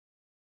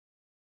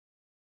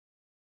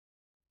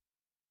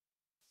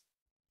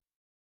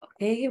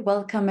Okay,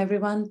 welcome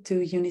everyone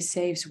to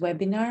UniSAFE's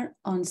webinar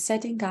on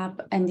setting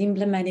up and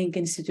implementing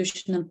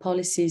institutional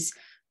policies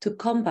to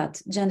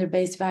combat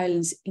gender-based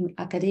violence in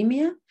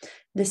academia,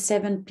 the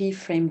 7P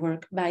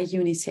framework by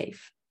UniSAFE.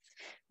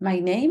 My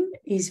name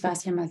is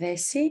Vasia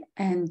Madesi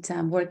and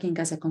I'm working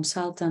as a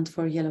consultant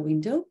for Yellow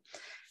Window.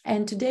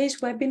 And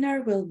today's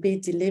webinar will be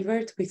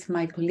delivered with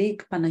my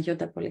colleague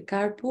Panagiotta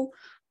Polikarpou,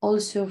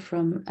 also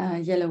from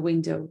Yellow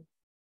Window.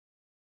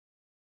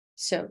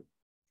 So,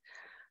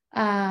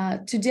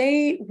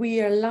 today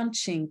we are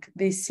launching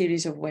this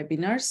series of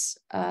webinars.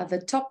 The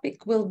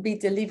topic will be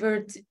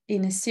delivered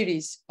in a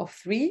series of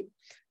 3,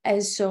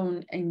 as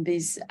shown in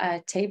this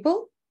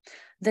table.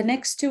 The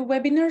next 2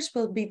 webinars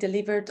will be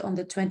delivered on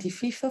the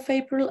 25th of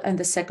April and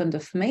the 2nd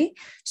of May.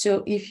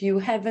 So if you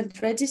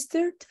haven't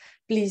registered,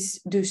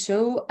 please do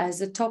so, as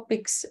the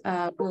topics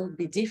will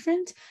be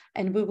different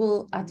and we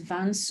will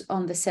advance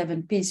on the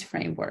 7Ps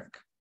framework.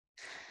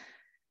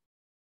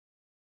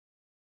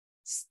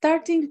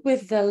 Starting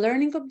with the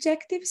learning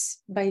objectives,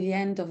 by the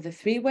end of the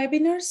 3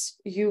 webinars,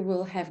 you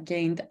will have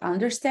gained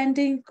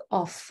understanding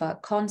of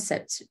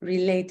concepts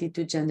related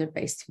to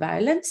gender-based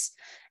violence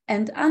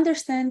and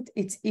understand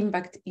its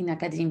impact in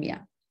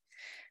academia.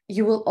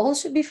 You will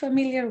also be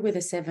familiar with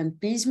the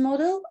 7Ps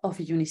model of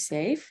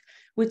UniSAFE,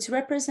 which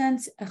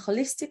represents a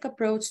holistic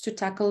approach to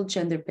tackle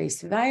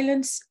gender-based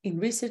violence in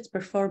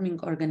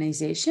research-performing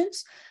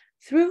organizations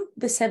through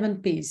the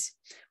 7Ps,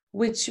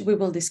 which we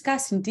will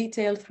discuss in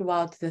detail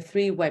throughout the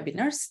 3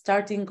 webinars,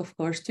 starting, of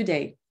course,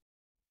 today.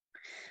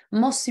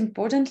 Most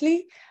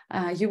importantly,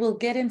 you will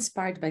get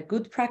inspired by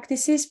good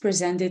practices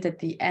presented at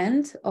the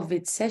end of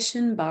each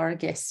session by our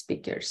guest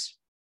speakers.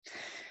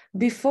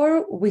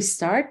 Before we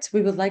start,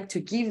 we would like to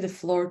give the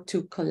floor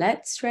to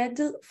Colette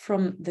Stradel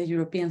from the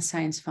European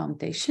Science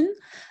Foundation,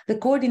 the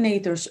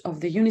coordinators of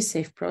the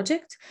UniSAFE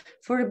project,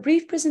 for a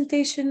brief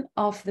presentation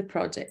of the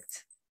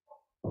project.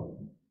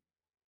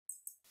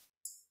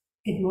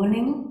 Good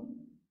morning.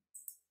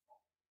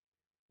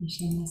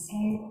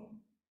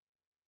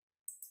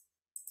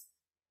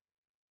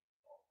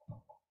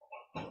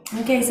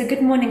 Okay, so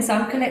good morning. So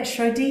I'm Colette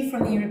Stradel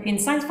from the European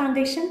Science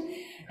Foundation.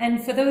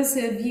 And for those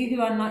of you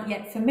who are not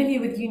yet familiar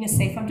with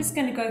UniSAFE, I'm just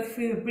going to go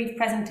through a brief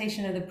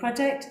presentation of the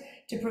project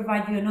to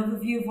provide you an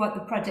overview of what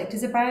the project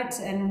is about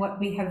and what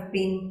we have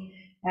been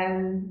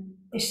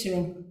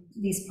issuing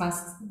these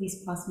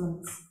past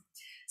months.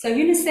 So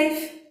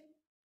UniSAFE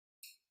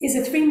is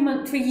a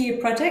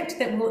 3-year project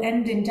that will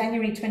end in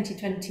January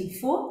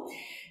 2024.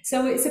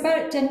 So it's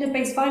about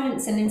gender-based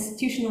violence and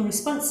institutional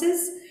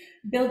responses,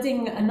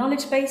 building a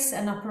knowledge base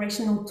and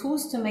operational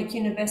tools to make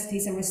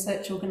universities and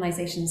research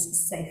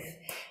organizations safe.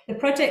 The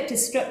project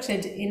is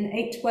structured in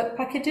 8 work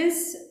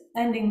packages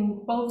and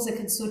involves a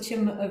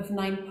consortium of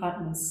 9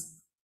 partners.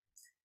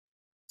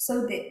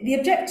 So the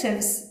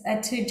objectives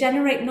are to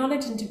generate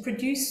knowledge and to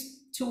produce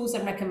tools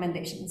and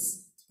recommendations,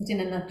 in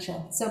a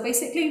nutshell. So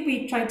basically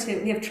we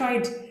have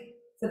tried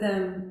for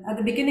them at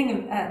the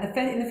beginning of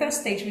in the first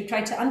stage, we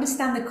tried to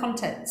understand the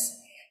context,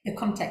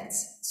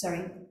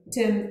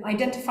 to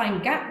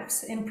identifying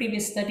gaps in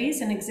previous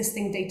studies and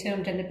existing data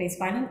on gender-based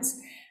violence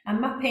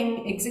and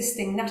mapping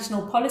existing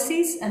national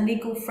policies and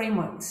legal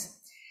frameworks.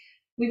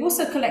 We've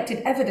also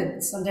collected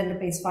evidence on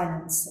gender-based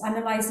violence,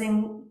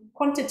 analyzing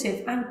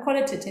quantitative and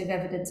qualitative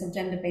evidence of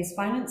gender-based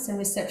violence in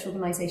research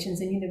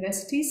organizations and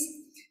universities,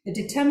 the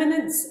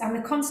determinants and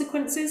the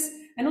consequences,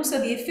 and also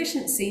the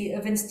efficiency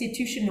of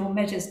institutional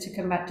measures to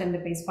combat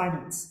gender-based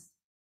violence.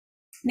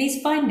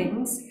 These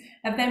findings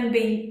have then are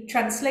being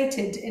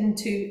translated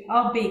into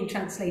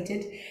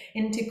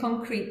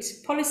concrete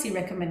policy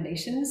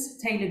recommendations,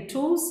 tailored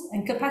tools,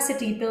 and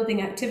capacity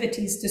building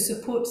activities to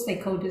support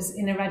stakeholders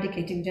in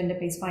eradicating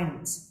gender-based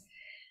violence.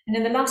 And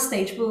in the last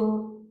stage,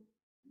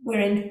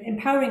 we're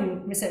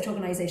empowering research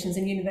organizations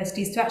and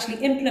universities to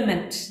actually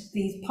implement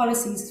these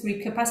policies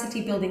through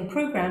capacity building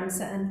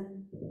programs and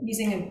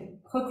using a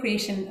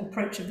co-creation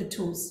approach of the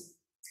tools.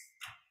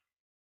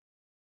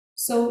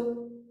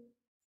 So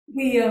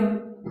we,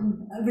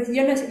 with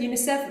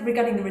UniSAFE,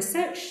 regarding the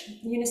research,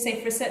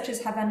 UniSAFE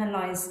researchers have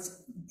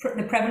analyzed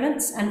the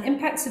prevalence and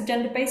impacts of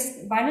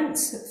gender-based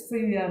violence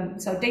through,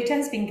 so data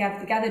has been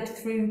gathered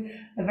through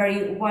a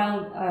very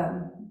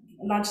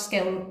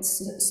large-scale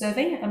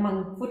survey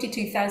among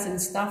 42,000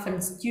 staff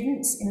and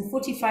students in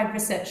 45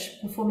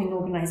 research-performing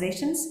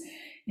organizations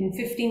in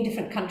 15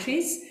 different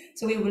countries.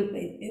 So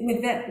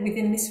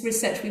within this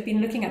research, we've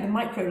been looking at the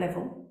micro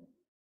level.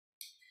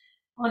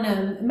 On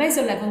a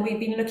meso level, we've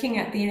been looking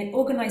at the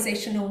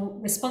organizational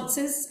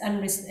responses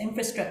and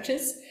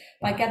infrastructures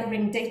by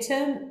gathering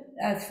data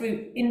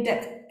through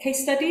in-depth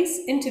case studies,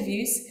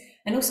 interviews,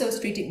 and also a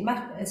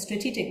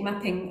strategic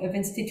mapping of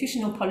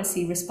institutional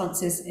policy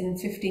responses in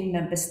 15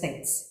 member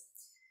states.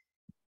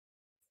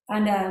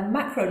 On a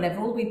macro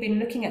level, we've been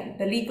looking at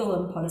the legal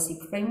and policy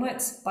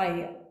frameworks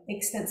by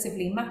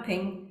extensively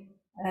mapping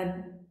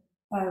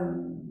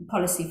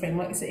policy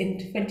frameworks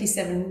in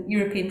 27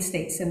 European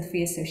states and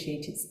 3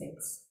 associated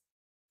states.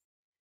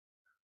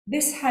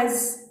 This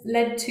has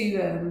led to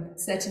a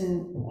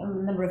certain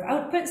number of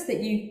outputs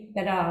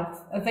that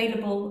are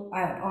available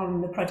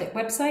on the project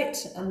website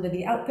under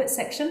the output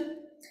section.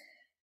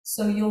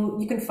 So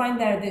you can find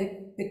there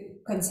the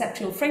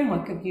conceptual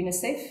framework of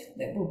UniSAFE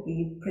that we'll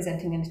be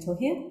presenting until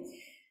here.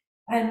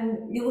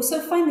 And you'll also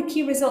find the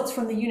key results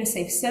from the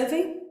UniSAFE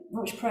survey,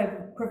 which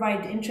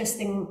provide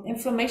interesting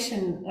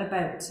information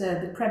about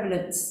the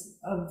prevalence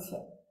of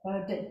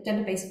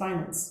gender-based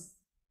violence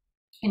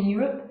in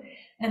Europe.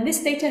 And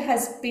this data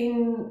has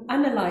been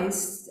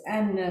analyzed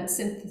and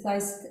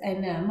synthesized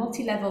in a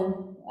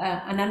multi-level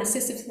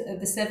analysis of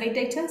the survey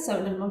data,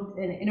 so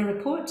in a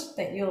report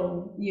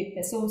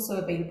that's also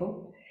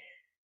available.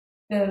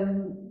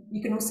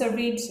 You can also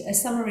read a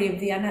summary of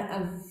the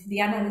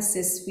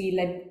analysis we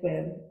led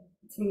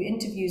through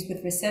interviews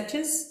with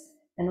researchers,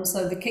 and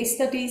also the case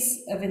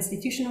studies of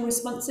institutional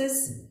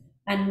responses,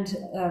 and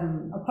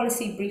a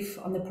policy brief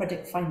on the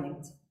project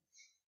findings.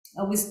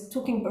 I was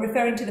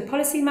referring to the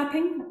policy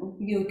mapping.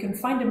 You can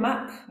find a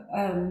map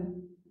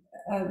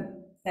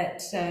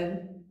that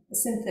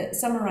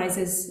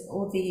summarizes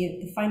all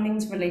the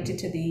findings related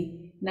to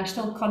the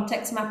national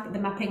context map, the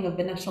mapping of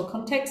the national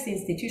context, the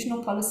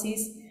institutional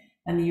policies,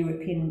 and the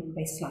European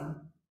baseline.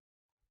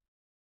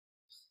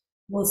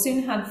 We'll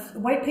soon have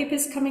white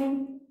papers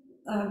coming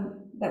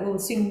that will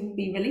soon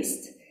be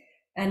released,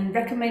 and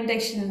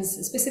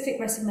specific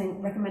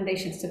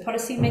recommendations to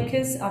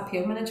policymakers,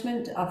 RPO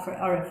management,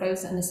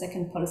 RFOs, and a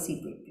second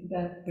policy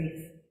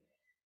brief.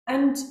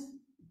 And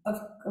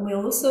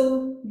we'll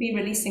also be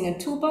releasing a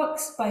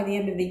toolbox by the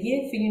end of the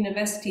year for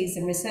universities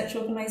and research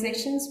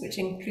organizations, which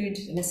include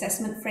an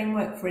assessment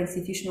framework for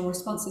institutional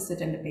responses to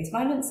gender-based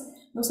violence,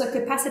 and also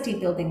capacity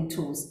building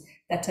tools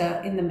that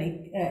are in the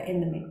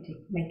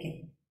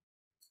making.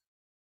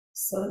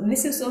 So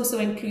this also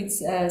includes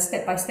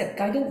step-by-step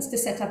guidance to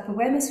set up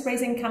awareness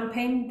raising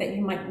campaign that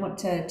you might want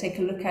to take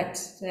a look at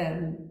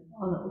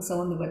also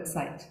on the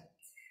website.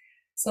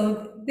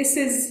 So this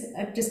is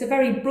just a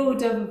very broad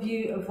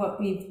overview of what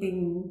we've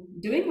been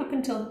doing up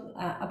until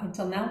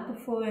now,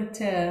 before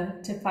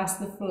to pass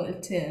the floor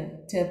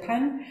to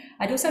Pam.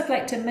 I'd also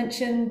like to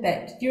mention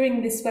that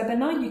during this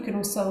webinar, you can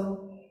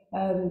also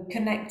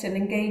connect and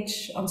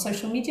engage on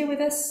social media with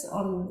us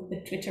on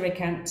the Twitter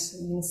account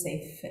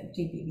UniSAFE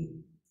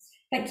GBV.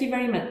 Thank you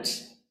very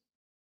much.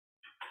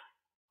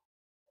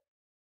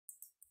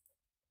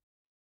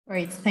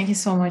 Great, thank you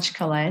so much,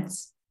 Colette.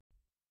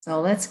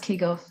 So let's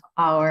kick off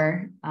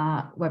our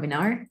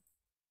webinar.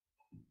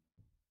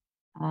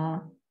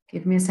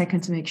 Give me a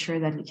second to make sure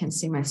that you can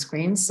see my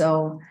screen.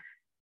 So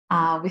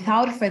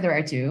without further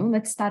ado,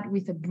 let's start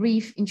with a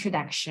brief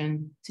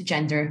introduction to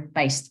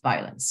gender-based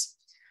violence.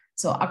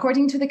 So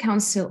according to the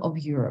Council of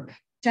Europe,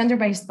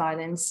 gender-based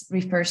violence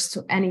refers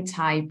to any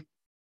type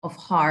of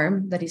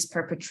harm that is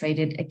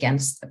perpetrated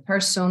against a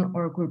person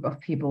or a group of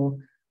people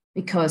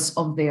because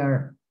of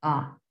their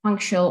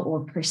functional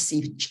or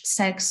perceived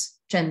sex,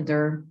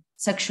 gender,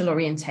 sexual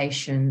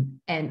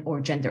orientation, and or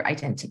gender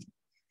identity.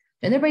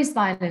 Gender-based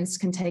violence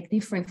can take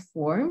different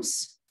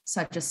forms,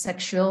 such as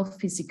sexual,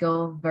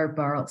 physical,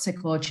 verbal,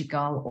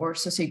 psychological, or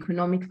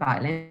socioeconomic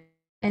violence,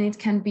 and it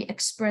can be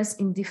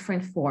expressed in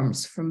different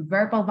forms, from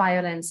verbal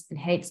violence and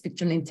hate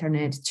speech on the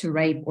internet to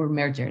rape or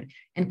murder,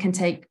 and can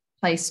take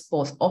place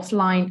both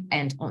offline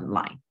and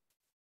online.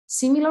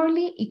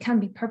 Similarly, it can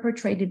be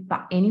perpetrated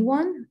by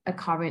anyone, a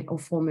current or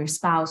former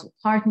spouse or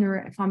partner,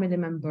 a family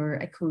member,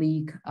 a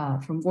colleague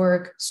from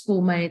work,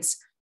 schoolmates,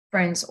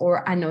 friends,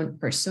 or unknown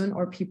person,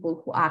 or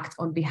people who act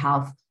on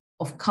behalf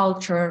of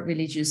culture,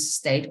 religious,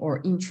 state,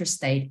 or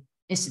intrastate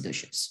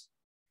institutions.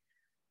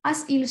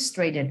 As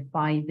illustrated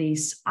by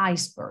this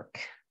iceberg,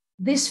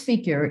 this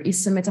figure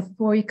is a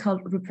metaphorical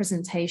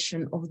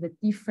representation of the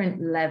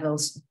different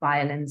levels of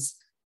violence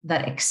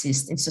that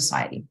exist in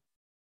society.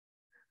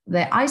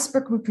 The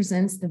iceberg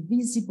represents the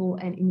visible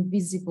and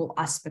invisible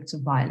aspects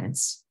of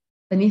violence.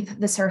 Beneath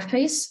the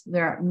surface,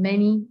 there are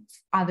many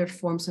other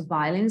forms of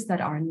violence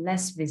that are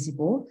less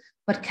visible,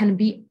 but can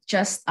be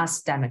just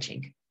as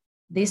damaging.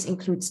 This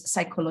includes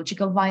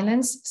psychological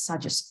violence,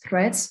 such as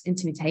threats,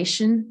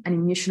 intimidation,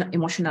 and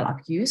emotional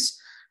abuse,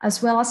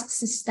 as well as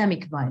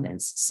systemic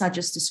violence, such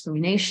as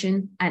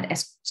discrimination and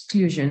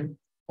exclusion,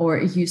 or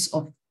use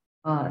of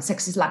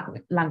sexist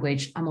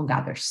language, among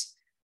others.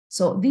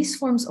 So these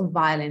forms of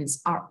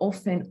violence are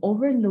often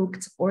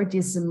overlooked or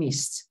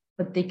dismissed,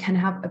 but they can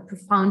have a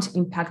profound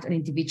impact on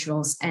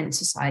individuals and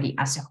society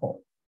as a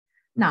whole.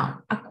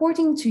 Now,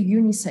 according to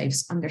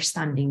UniSAFE's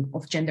understanding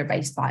of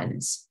gender-based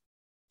violence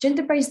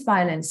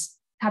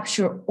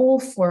captures all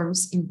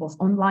forms in both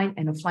online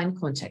and offline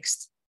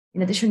context.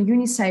 In addition,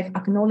 UniSAFE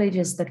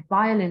acknowledges that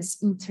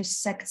violence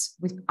intersects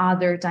with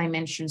other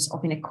dimensions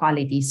of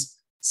inequalities,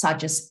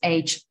 such as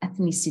age,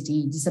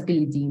 ethnicity,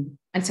 disability,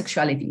 and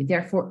sexuality.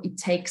 Therefore, it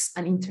takes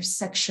an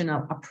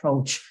intersectional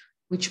approach,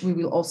 which we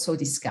will also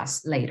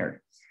discuss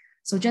later.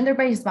 So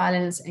gender-based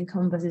violence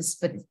encompasses,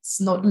 but it's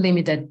not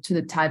limited to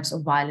the types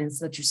of violence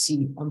that you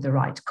see on the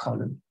right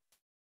column.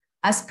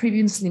 As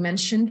previously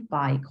mentioned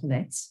by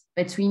Colette,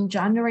 between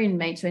January and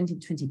May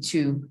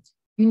 2022,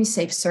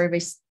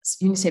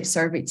 UniSAFE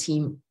survey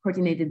team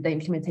coordinated the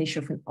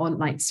implementation of an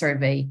online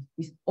survey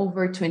with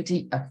over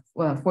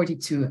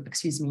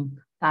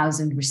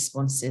 42,000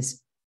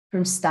 responses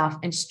from staff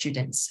and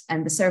students.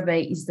 And the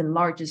survey is the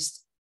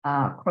largest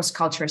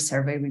cross-cultural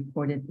survey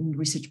reported in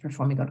research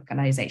performing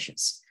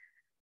organizations.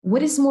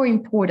 What is more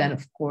important,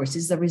 of course,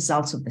 is the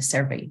results of the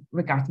survey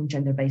regarding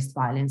gender-based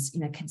violence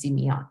in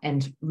academia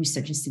and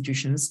research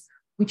institutions,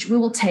 which we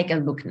will take a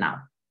look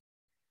now.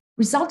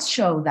 Results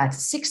show that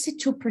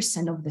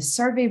 62% of the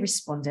survey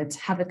respondents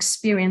have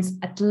experienced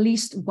at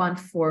least one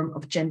form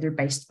of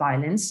gender-based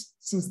violence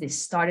since they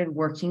started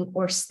working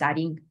or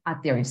studying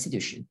at their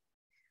institution.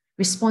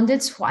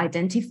 Respondents who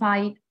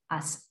identified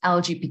as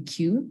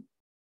LGBTQ+,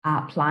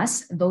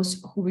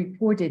 those who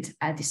reported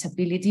a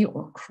disability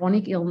or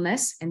chronic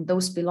illness, and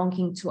those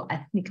belonging to an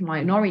ethnic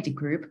minority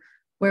group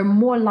were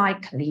more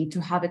likely to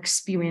have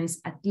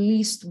experienced at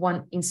least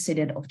one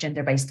incident of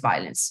gender-based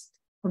violence,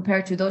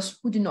 compared to those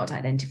who do not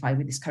identify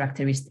with these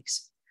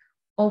characteristics.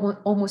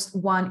 Almost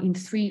 1 in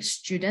 3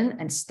 students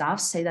and staff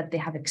say that they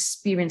have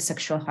experienced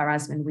sexual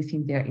harassment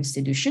within their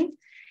institution,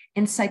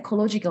 and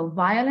psychological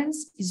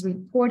violence is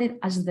reported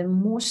as the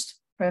most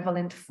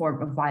prevalent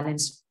form of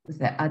violence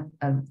with a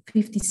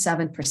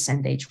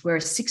 57%, where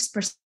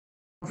 6%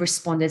 of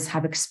respondents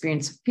have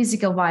experienced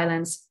physical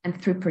violence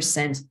and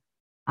 3%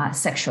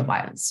 sexual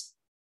violence.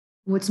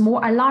 What's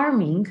more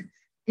alarming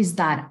is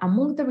that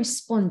among the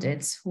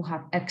respondents who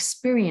have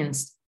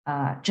experienced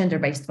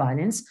gender-based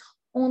violence,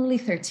 only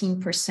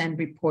 13%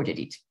 reported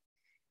it.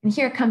 And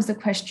here comes the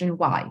question,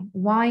 why?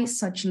 Why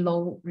such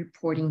low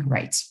reporting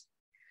rates?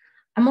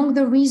 Among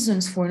the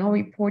reasons for no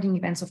reporting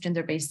events of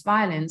gender-based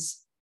violence,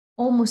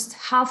 almost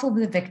half of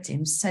the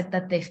victims said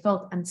that they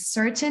felt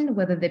uncertain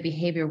whether the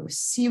behavior was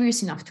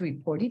serious enough to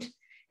report it.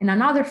 And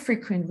another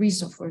frequent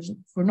reason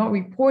for not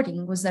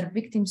reporting was that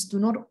victims do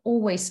not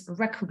always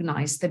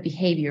recognize the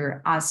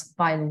behavior as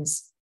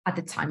violence at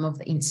the time of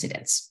the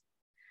incidents.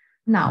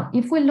 Now,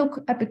 if we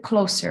look a bit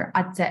closer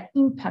at the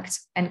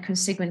impact and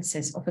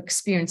consequences of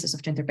experiences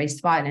of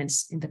gender-based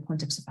violence in the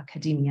context of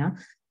academia,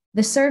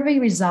 the survey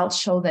results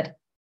show that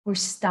for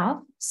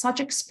staff, such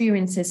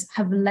experiences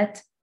have led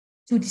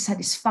to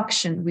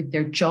dissatisfaction with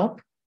their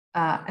job.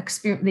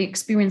 They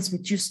experience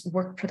reduced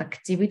work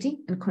productivity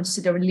and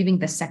consider leaving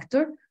the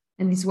sector.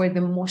 And these were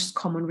the most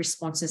common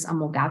responses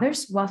among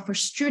others. While for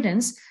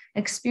students,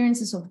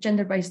 experiences of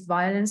gender-based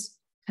violence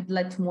have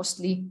led to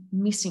mostly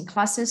missing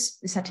classes,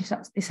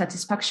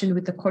 dissatisfaction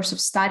with the course of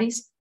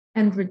studies,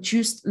 and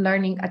reduced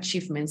learning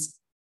achievements,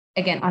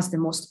 again, as the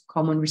most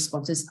common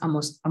responses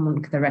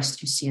among the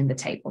rest you see in the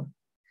table.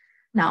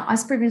 Now,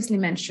 as previously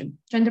mentioned,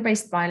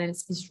 gender-based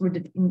violence is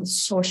rooted in the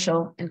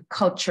social and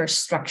cultural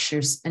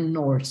structures and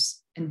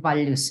norms and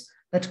values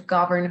that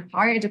govern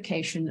higher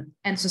education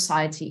and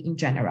society in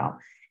general,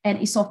 and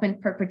is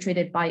often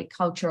perpetrated by a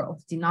culture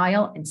of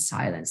denial and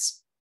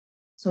silence.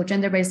 So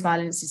gender-based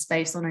violence is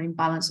based on an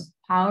imbalance of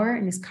power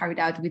and is carried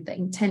out with the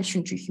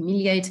intention to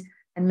humiliate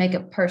and make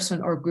a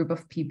person or group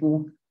of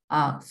people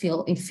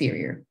feel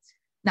inferior.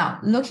 Now,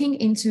 looking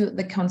into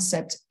the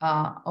concept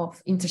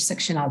of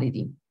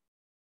intersectionality.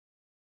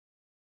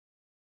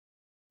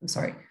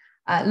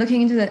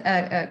 Looking into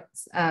the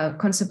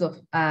concept of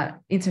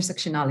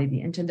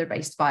intersectionality and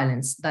gender-based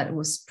violence that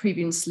was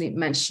previously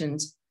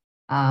mentioned.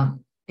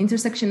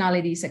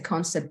 Intersectionality is a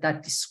concept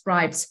that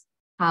describes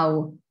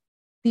how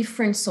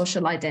different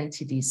social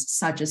identities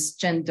such as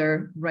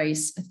gender,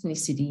 race,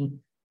 ethnicity,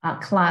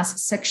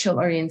 class, sexual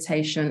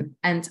orientation,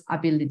 and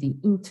ability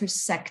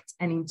intersect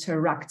and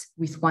interact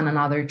with one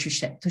another to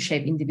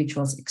shape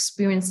individuals'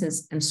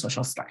 experiences and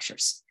social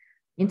structures.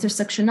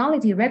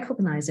 Intersectionality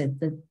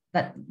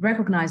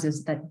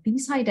recognizes that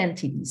these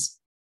identities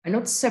are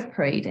not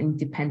separate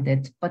and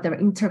independent, but they're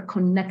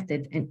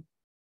interconnected and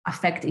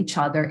affect each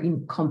other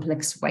in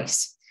complex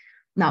ways.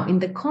 Now, in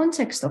the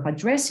context of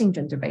addressing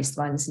gender-based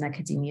violence in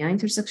academia,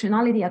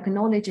 intersectionality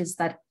acknowledges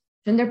that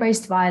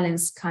gender-based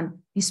violence can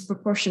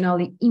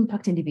disproportionately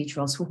impact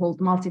individuals who hold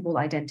multiple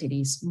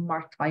identities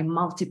marked by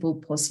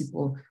multiple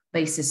possible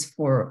bases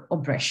for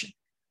oppression.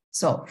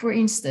 So, for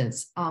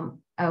instance,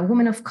 a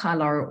woman of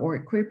color or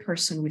a queer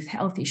person with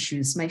health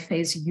issues may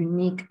face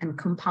unique and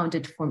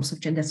compounded forms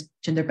of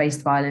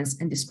gender-based violence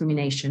and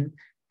discrimination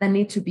that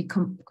need to be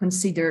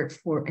considered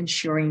for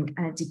ensuring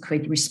an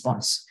adequate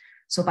response.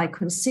 So by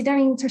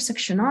considering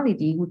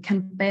intersectionality, we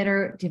can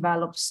better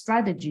develop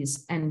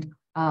strategies and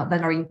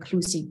that are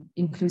inclusive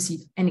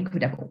and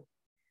equitable.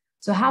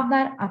 So have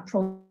that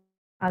approach,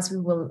 as we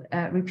will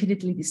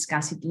repeatedly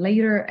discuss it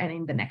later and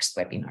in the next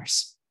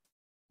webinars.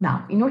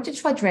 Now, in order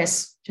to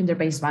address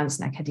gender-based violence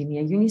in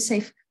academia,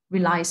 UniSAFE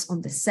relies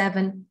on the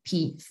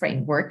 7P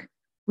framework,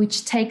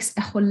 which takes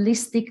a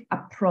holistic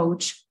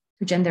approach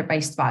to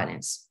gender-based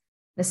violence.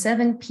 The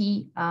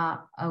 7P,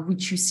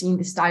 which you see in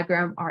this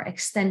diagram, are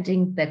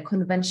extending the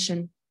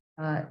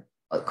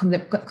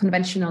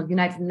conventional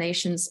United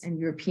Nations and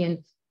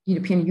European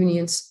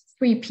Union's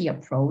 3P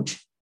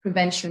approach: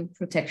 prevention,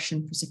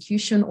 protection,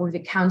 prosecution, or the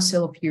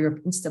Council of Europe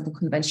Istanbul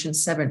Convention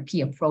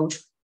 7P approach: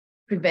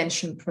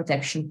 prevention,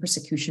 protection,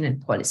 persecution,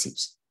 and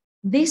policies.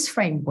 This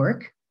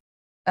framework,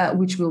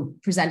 which we'll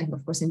presenting,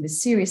 of course, in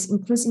this series,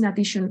 includes in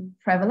addition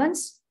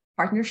prevalence,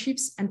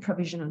 partnerships, and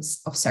provision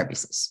of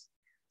services.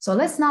 So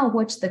let's now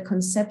watch the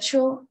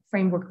conceptual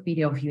framework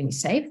video of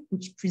UniSAFE,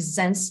 which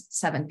presents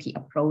 7P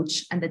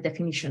approach and the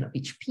definition of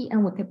each P,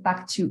 and we'll get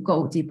back to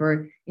go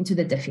deeper into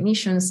the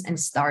definitions and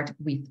start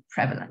with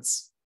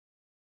prevalence.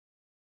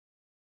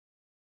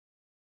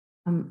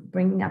 I'm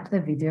bringing up the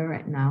video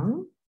right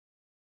now.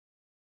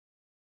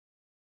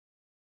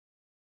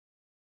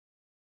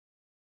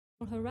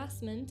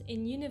 Harassment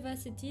in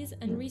universities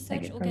and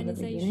research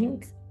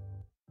organizations.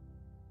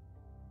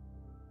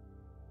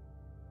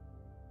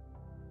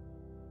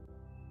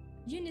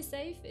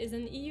 UniSAFE is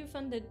an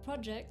EU-funded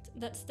project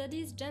that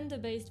studies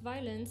gender-based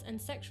violence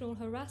and sexual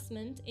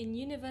harassment in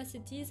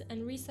universities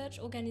and research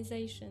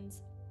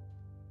organizations.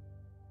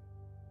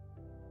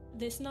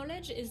 This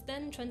knowledge is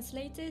then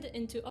translated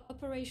into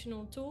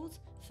operational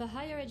tools for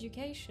higher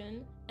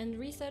education and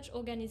research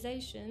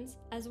organizations,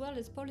 as well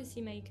as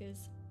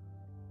policymakers.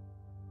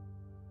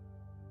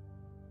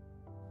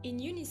 In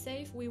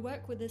UniSAFE, we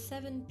work with the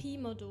 7P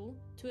model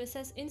to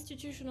assess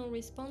institutional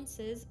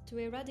responses to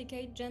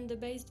eradicate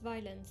gender-based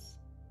violence.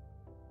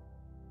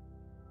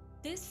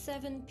 This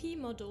 7P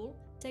model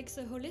takes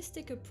a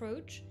holistic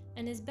approach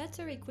and is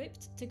better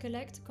equipped to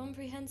collect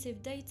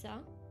comprehensive data,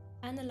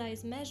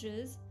 analyze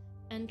measures,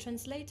 and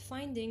translate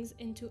findings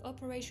into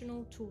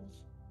operational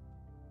tools.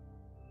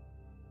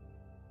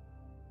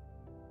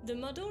 The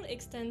model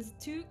extends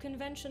two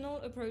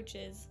conventional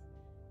approaches.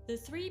 The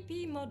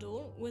 3P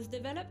model was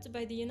developed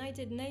by the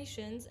United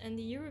Nations and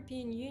the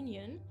European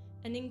Union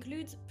and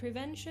includes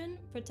prevention,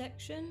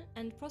 protection,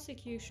 and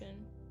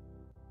prosecution.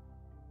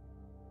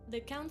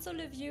 The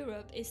Council of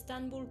Europe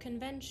Istanbul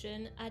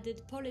Convention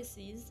added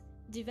policies,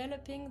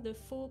 developing the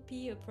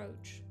 4P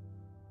approach.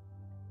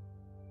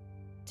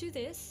 To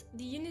this,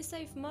 the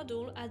UniSAFE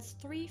model adds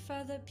 3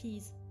 further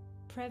Ps: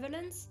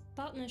 prevalence,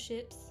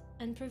 partnerships,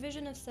 and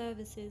provision of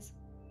services.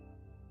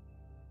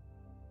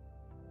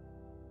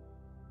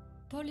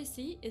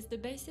 Policy is the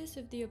basis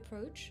of the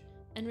approach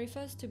and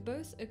refers to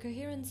both a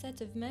coherent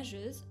set of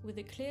measures with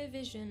a clear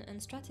vision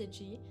and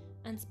strategy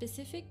and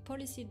specific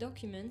policy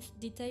documents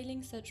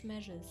detailing such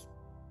measures.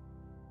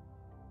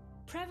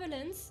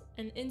 Prevalence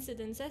and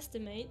incidence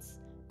estimates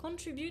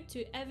contribute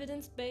to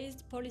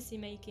evidence-based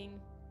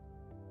policymaking.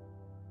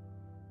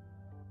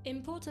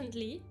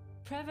 Importantly,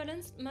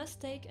 prevalence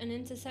must take an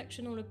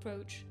intersectional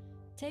approach,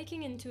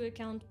 taking into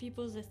account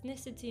people's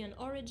ethnicity and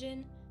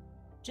origin,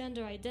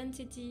 gender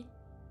identity,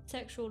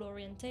 sexual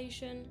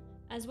orientation,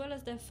 as well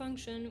as their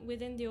function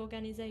within the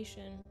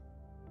organization.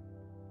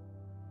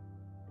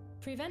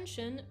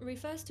 Prevention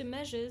refers to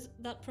measures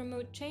that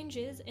promote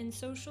changes in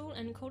social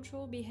and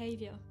cultural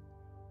behavior.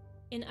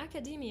 In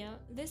academia,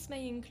 this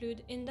may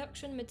include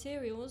induction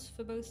materials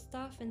for both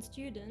staff and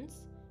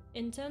students,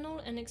 internal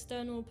and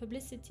external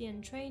publicity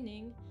and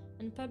training,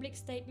 and public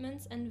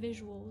statements and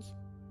visuals.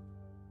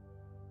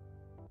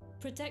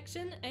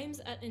 Protection aims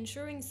at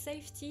ensuring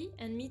safety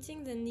and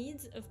meeting the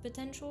needs of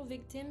potential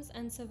victims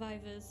and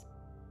survivors.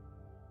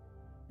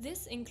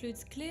 This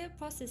includes clear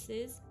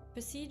processes,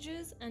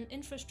 procedures, and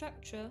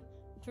infrastructure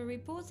for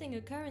reporting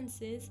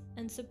occurrences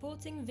and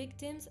supporting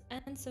victims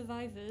and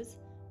survivors,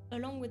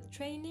 along with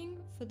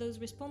training for those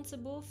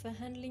responsible for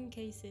handling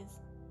cases.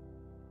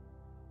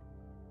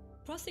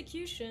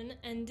 Prosecution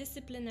and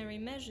disciplinary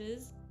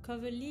measures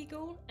cover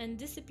legal and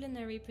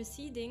disciplinary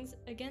proceedings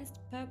against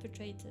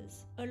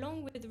perpetrators,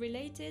 along with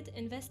related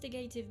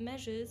investigative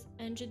measures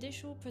and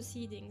judicial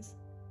proceedings.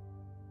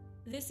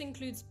 This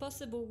includes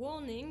possible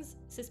warnings,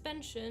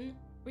 suspension,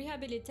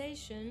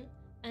 rehabilitation,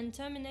 and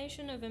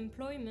termination of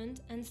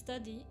employment and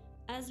study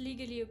as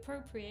legally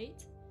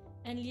appropriate,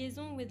 and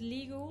liaison with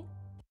legal,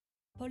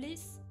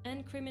 police,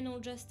 and criminal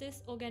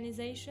justice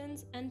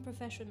organizations and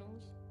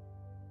professionals.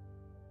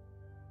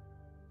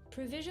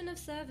 Provision of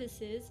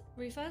services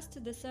refers to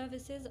the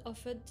services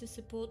offered to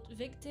support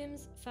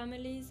victims,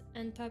 families,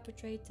 and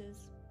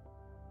perpetrators.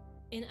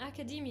 In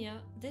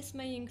academia, this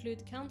may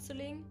include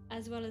counseling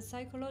as well as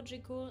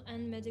psychological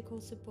and medical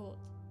support.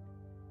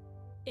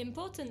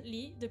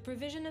 Importantly, the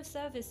provision of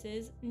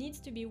services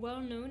needs to be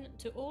well known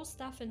to all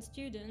staff and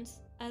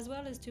students, as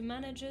well as to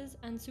managers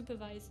and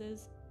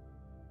supervisors.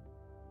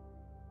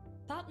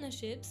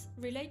 Partnerships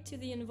relate to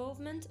the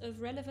involvement of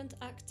relevant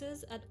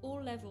actors at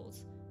all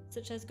levels,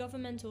 such as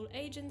governmental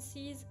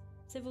agencies,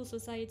 civil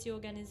society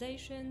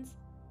organizations,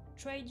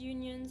 trade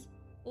unions,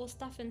 or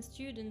staff and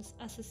students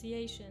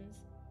associations.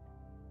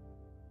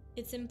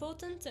 It's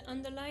important to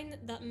underline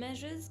that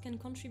measures can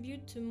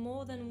contribute to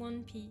more than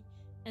one P,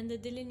 and the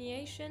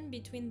delineation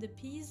between the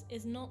Ps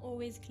is not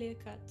always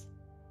clear-cut.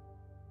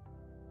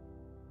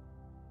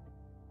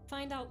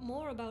 Find out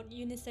more about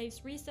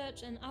UniSAFE's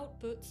research and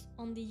outputs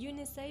on the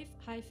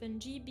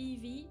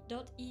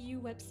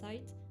unisafe-gbv.eu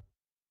website.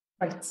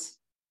 Right.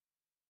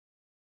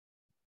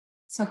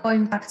 So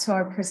going back to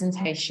our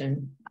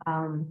presentation,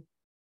 I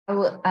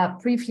will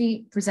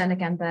briefly present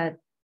again the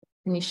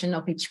definition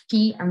of each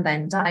P and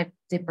then dive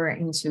deeper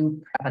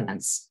into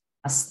prevalence.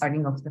 as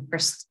starting off the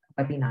first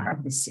webinar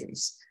of this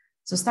series.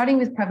 So starting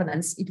with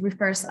prevalence, it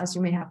refers, as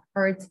you may have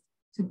heard,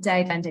 to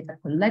data and data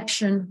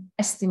collection,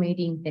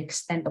 estimating the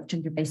extent of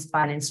gender-based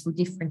violence for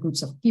different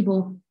groups of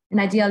people, and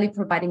ideally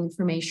providing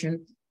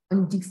information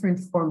on different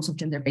forms of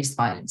gender-based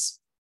violence.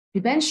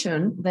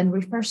 Prevention then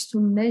refers to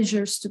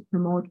measures to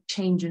promote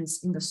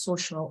changes in the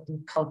social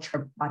and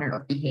cultural pattern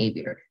of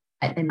behavior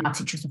and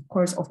attitudes, of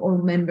course, of all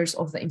members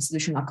of the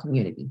institutional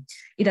community.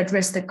 It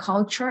addresses the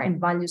culture and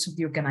values of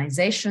the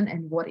organization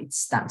and what it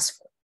stands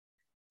for.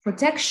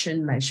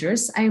 Protection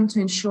measures aim to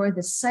ensure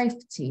the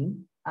safety,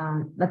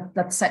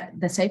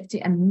 the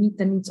safety and meet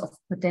the needs of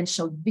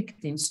potential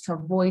victims to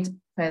avoid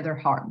further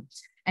harm.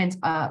 And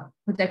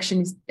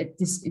protection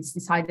is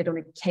decided on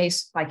a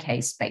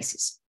case-by-case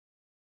basis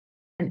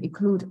and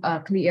include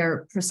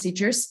clear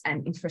procedures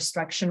and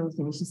infrastructure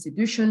within each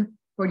institution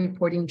for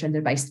reporting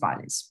gender-based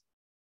violence.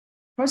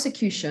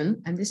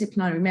 Prosecution and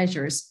disciplinary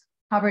measures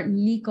cover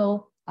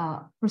legal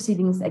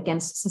proceedings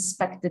against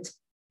suspected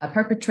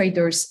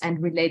perpetrators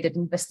and related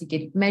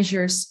investigative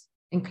measures,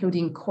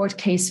 including court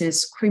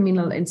cases,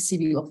 criminal and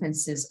civil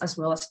offenses, as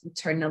well as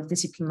internal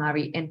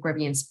disciplinary and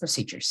grievance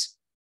procedures.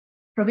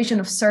 Provision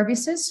of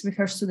services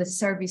refers to the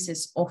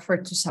services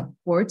offered to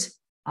support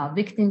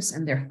victims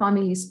and their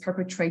families,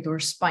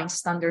 perpetrators,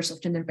 bystanders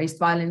of gender-based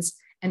violence,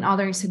 and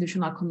other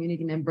institutional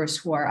community members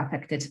who are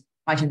affected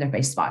by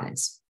gender-based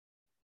violence.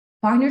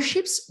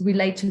 Partnerships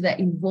relate to the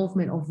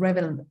involvement of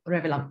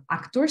relevant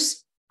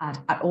actors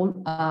at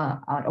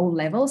all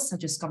levels,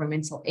 such as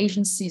governmental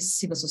agencies,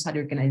 civil society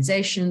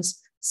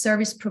organizations,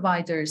 service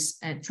providers,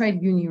 and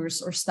trade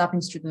unions or staff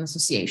and student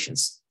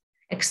associations.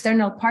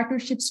 External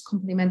partnerships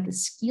complement the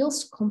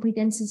skills,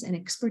 competencies, and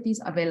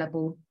expertise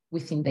available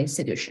within the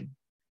institution.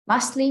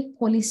 Lastly,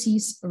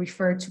 policies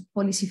refer to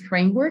policy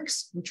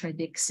frameworks, which are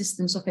the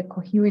existence of a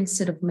coherent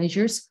set of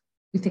measures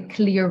with a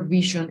clear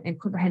vision and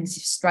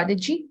comprehensive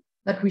strategy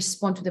that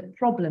respond to the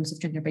problems of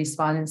gender-based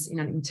violence in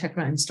an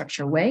integral and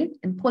structured way.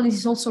 And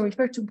policies also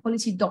refer to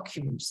policy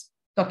documents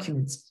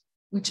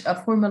which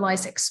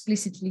formalize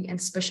explicitly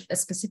and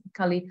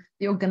specifically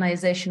the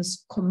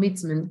organization's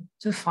commitment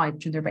to fight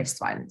gender-based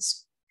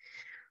violence.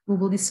 We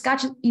will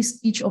discuss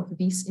each of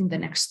these in the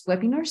next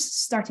webinars,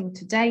 starting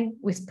today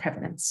with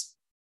prevalence.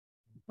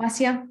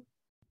 Vasia?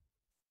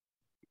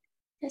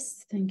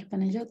 Yes, thank you,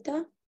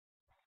 Panayota.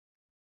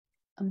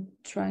 I'm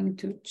trying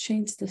to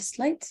change the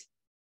slide.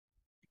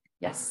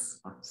 Yes.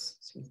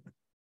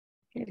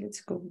 Okay, let's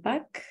go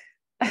back.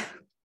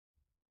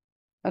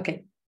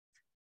 Okay.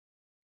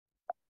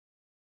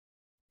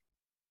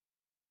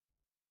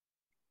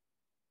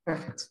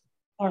 Perfect.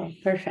 All right,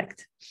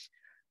 perfect.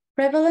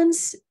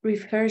 Prevalence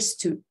refers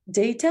to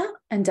data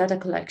and data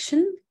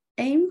collection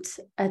aimed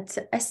at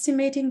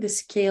estimating the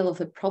scale of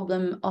the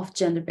problem of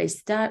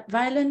gender-based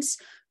violence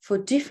for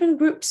different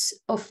groups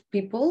of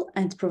people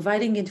and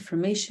providing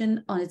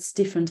information on its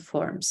different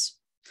forms.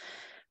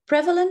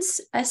 Prevalence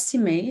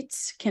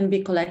estimates can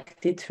be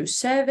collected through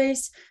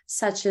surveys,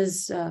 such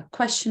as a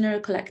questionnaire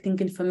collecting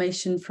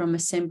information from a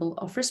sample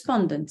of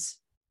respondents.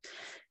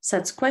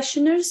 Such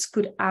questionnaires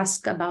could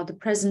ask about the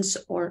presence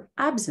or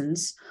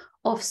absence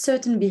of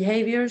certain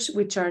behaviors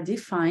which are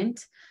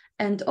defined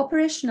and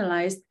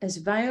operationalized as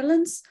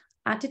violence,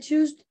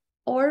 attitudes,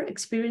 or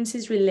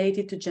experiences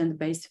related to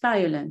gender-based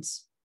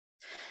violence.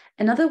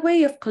 Another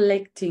way of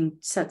collecting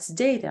such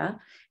data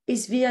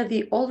is via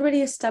the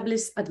already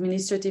established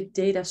administrative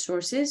data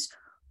sources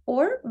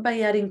or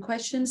by adding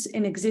questions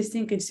in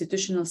existing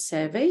institutional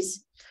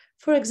surveys,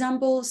 for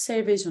example,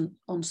 surveys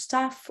on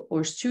staff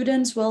or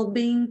students'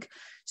 well-being,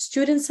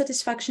 student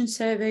satisfaction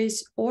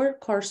surveys, or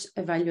course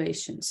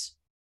evaluations.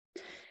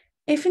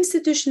 If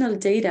institutional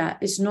data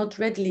is not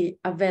readily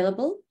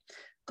available,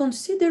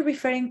 consider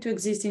referring to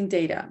existing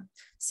data,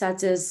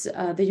 such as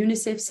the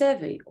UniSAFE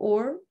survey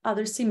or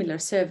other similar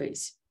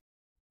surveys.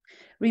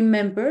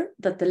 Remember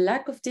that the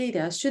lack of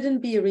data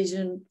shouldn't be a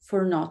reason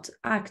for not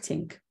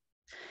acting.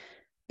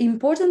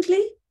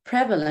 Importantly,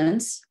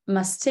 prevalence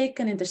must take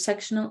an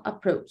intersectional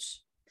approach,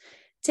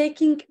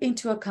 taking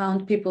into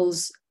account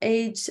people's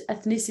age,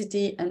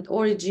 ethnicity and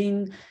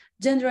origin,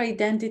 gender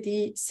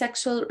identity,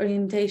 sexual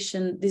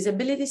orientation,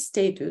 disability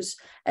status,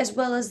 as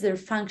well as their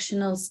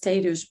functional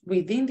status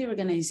within the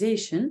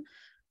organization.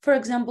 For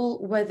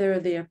example, whether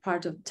they are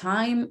part of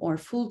time or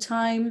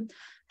full-time,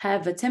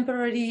 have a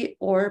temporary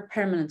or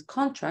permanent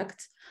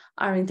contract,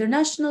 are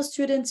international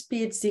students,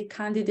 PhD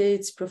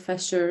candidates,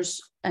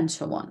 professors, and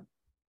so on.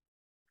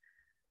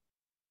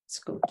 Let's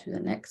go to the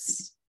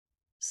next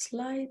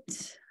slide.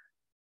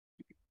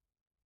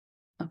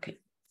 Okay.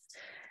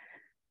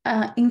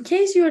 In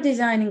case you are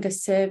designing a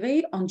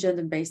survey on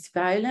gender-based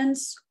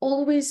violence,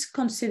 always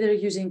consider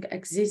using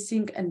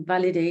existing and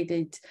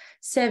validated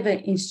survey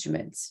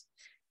instruments,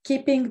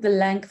 keeping the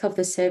length of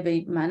the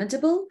survey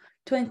manageable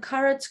to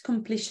encourage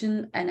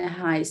completion and a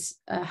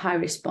high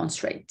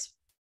response rate.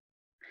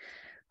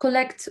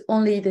 Collect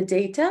only the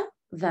data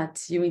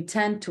that you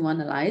intend to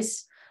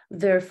analyze,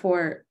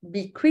 therefore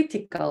be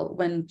critical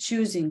when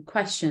choosing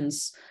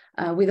questions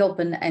with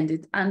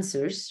open-ended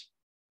answers.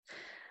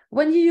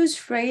 When you use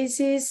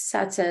phrases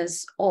such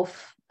as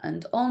off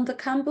and on the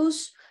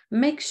campus,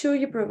 make sure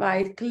you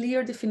provide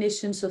clear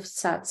definitions of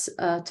such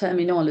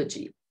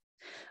terminology.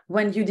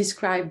 When you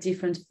describe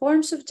different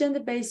forms of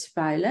gender-based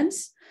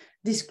violence,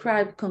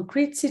 describe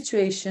concrete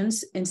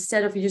situations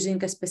instead of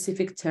using a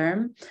specific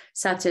term,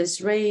 such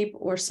as rape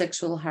or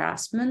sexual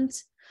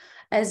harassment,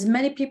 as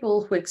many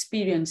people who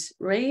experience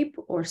rape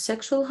or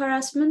sexual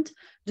harassment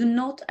do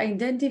not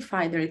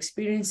identify their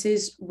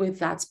experiences with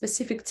that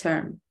specific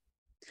term.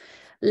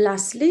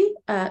 Lastly,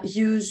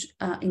 use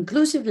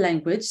inclusive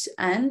language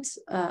and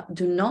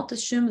do not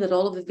assume that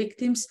all of the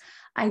victims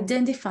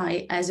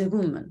identify as a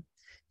woman.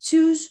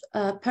 Choose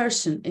a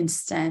person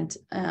instead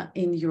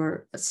in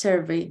your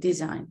survey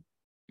design.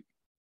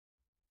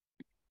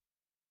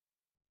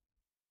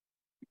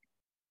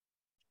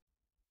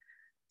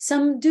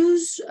 Some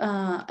do's,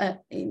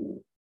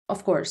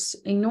 of course,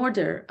 in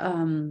order,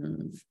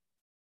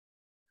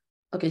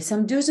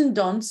 some do's and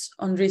don'ts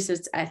on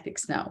research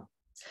ethics now.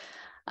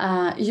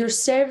 Your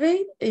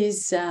survey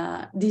is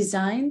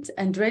designed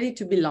and ready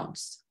to be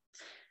launched.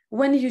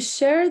 When you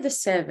share the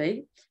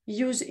survey,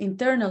 use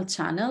internal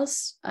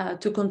channels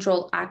to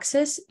control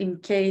access in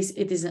case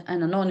it is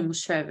an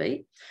anonymous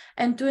survey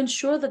and to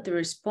ensure that the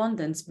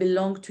respondents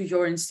belong to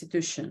your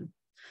institution.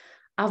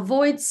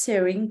 Avoid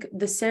sharing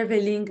the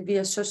survey link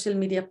via social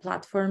media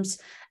platforms,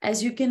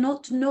 as you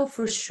cannot know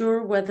for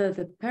sure whether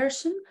the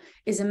person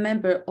is a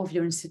member of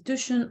your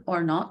institution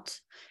or not,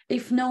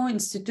 if no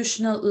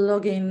institutional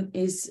login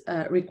is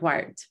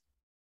required.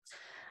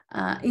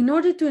 In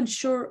order to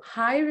ensure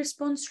high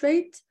response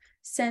rate,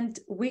 send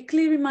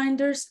weekly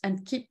reminders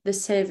and keep the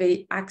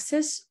survey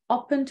access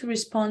open to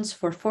response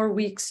for 4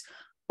 weeks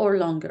or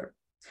longer.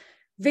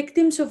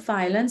 Victims of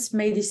violence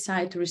may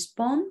decide to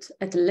respond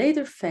at a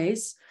later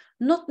phase,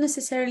 not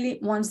necessarily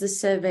once the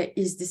survey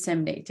is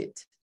disseminated.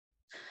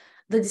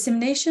 The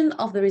dissemination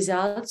of the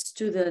results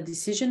to the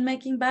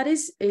decision-making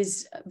bodies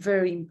is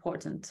very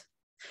important.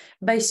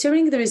 By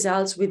sharing the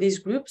results with these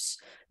groups,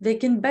 they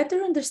can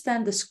better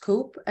understand the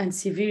scope and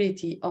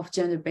severity of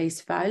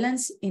gender-based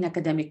violence in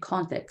academic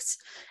contexts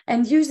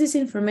and use this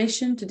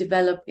information to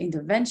develop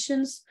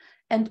interventions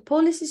and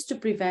policies to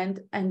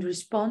prevent and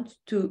respond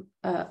to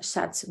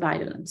such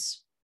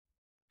violence.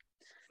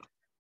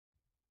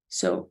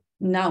 So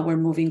now we're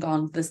moving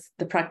on to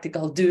the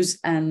practical do's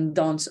and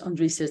don'ts on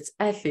research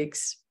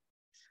ethics.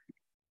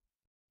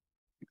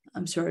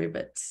 I'm sorry,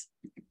 but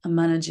I'm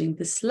managing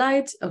the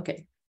slides.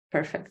 Okay,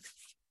 perfect.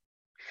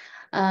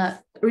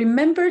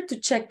 Remember to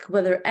check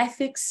whether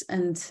ethics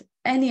and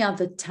any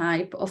other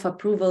type of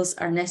approvals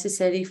are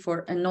necessary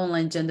for an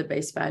online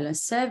gender-based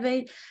violence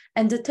survey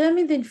and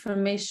determine the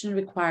information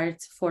required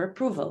for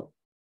approval.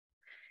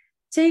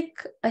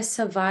 Take a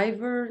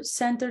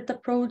survivor-centered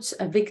approach,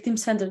 a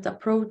victim-centered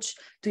approach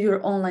to your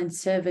online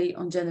survey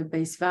on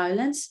gender-based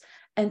violence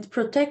and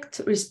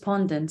protect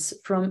respondents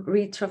from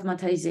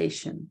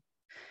re-traumatization.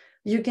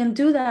 You can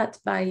do that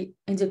by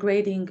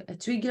integrating a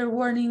trigger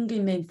warning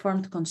in the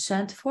informed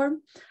consent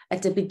form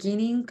at the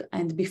beginning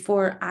and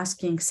before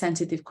asking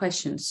sensitive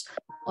questions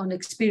on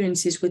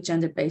experiences with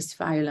gender-based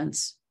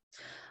violence.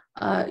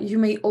 You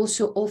may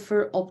also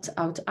offer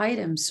opt-out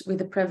items with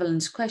the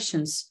prevalence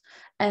questions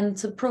and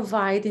to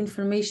provide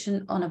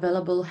information on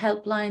available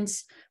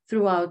helplines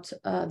throughout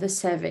the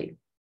survey.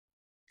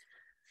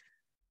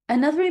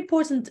 Another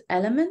important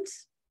element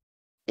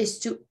is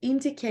to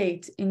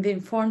indicate in the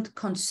informed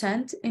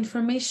consent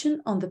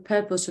information on the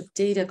purpose of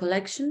data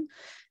collection,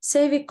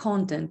 survey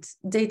content,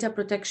 data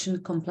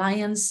protection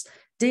compliance,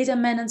 data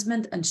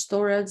management and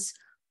storage,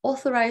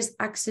 authorized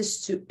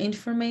access to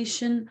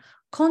information,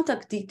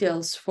 contact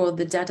details for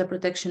the data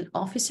protection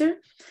officer,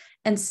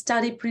 and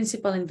study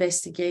principal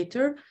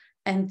investigator,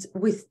 and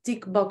with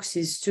tick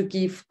boxes to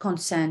give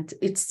consent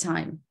its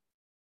time.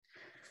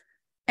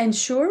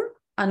 Ensure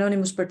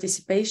anonymous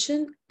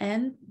participation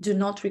and do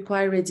not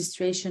require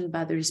registration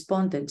by the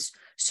respondents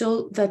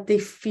so that they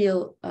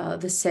feel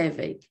the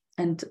survey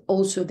and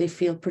also they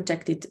feel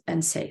protected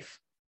and safe.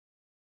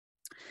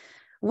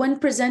 When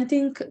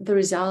presenting the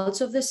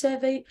results of the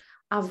survey,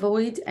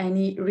 avoid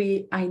any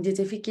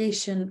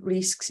re-identification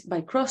risks by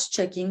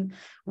cross-checking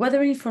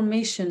whether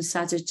information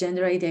such as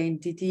gender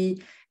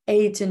identity,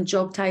 age, and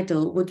job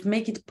title would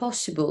make it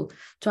possible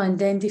to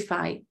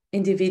identify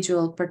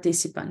individual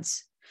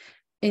participants.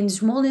 In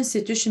small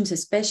institutions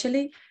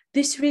especially,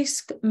 this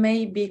risk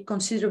may be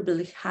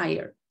considerably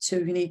higher, so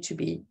you need to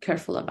be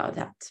careful about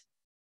that.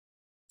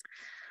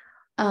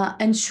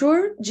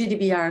 Ensure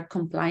GDPR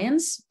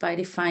compliance by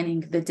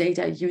defining the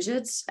data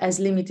usage as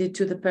limited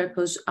to the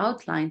purpose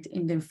outlined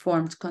in the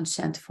informed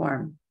consent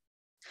form.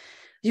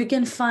 You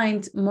can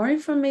find more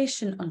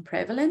information on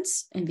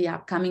prevalence in the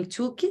upcoming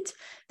toolkit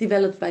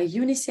developed by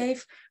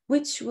UniSAFE,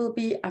 which will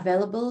be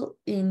available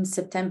in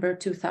September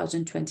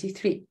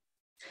 2023.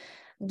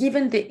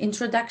 Given the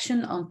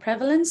introduction on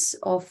prevalence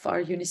of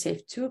our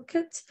UniSAFE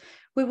toolkit,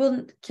 we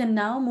can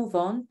now move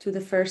on to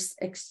the first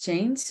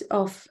exchange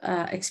of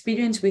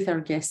experience with our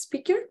guest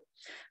speaker,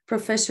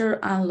 Professor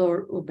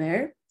Laure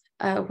Humbert,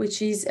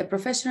 which is a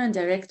professor and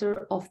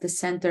director of the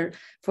Center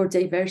for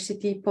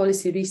Diversity,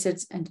 Policy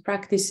Research and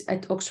Practice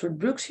at Oxford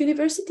Brookes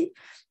University,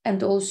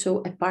 and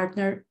also a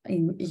partner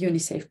in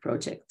UniSAFE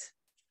project.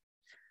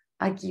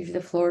 I give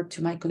the floor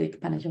to my colleague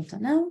Panayota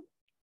now.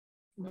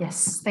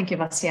 Yes, thank you,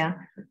 Vasya.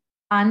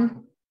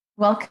 Anne,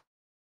 welcome.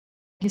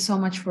 Thank you so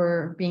much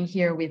for being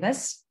here with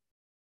us.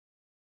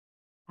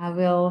 I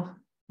will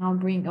now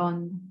bring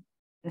on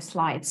the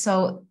slides.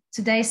 So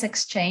today's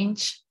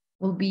exchange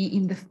will be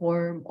in the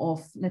form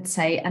of, let's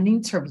say, an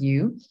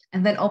interview,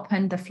 and then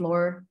open the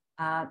floor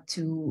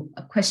to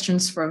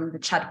questions from the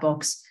chat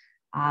box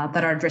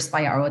that are addressed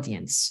by our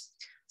audience.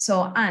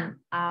 So Anne,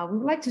 we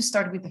would like to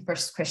start with the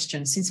first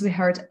question, since we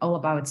heard all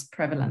about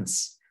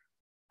prevalence.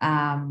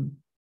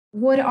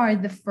 What are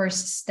the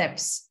first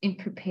steps in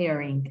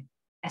preparing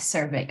a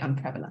survey on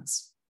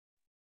prevalence?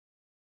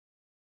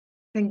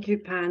 Thank you,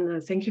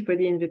 Pan. Thank you for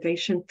the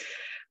invitation.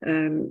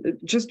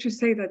 Just to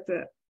say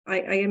that I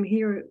am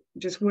here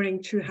just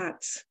wearing two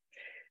hats,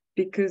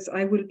 because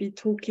I will be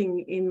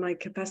talking in my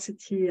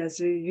capacity as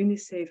a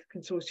UniSAFE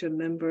consortium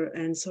member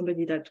and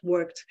somebody that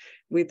worked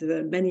with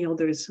many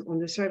others on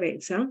the survey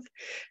itself,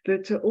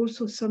 but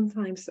also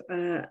sometimes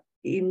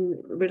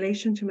in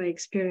relation to my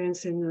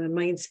experience in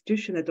my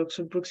institution at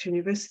Oxford Brookes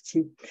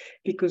University,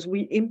 because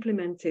we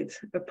implemented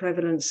a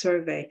prevalence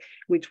survey,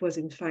 which was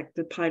in fact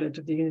the pilot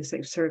of the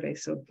UniSAFE survey.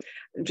 So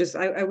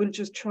I will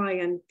just try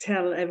and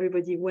tell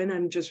everybody when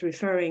I'm just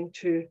referring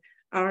to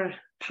our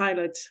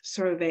pilot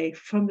survey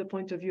from the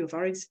point of view of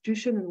our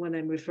institution, and when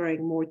I'm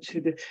referring more to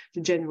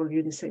the general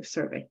UniSAFE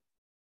survey.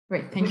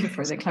 Great, thank you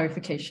for the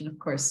clarification, of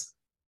course.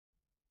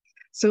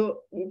 So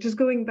just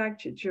going back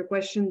to your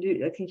question,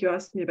 I think you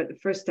asked me about the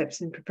first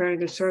steps in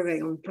preparing a survey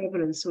on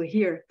prevalence. So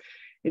here,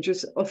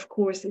 of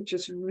course, it's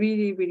just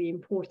really, really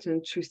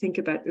important to think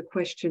about the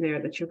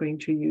questionnaire that you're going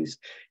to use.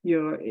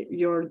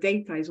 Your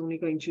data is only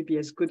going to be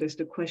as good as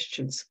the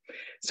questions.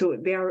 So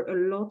there are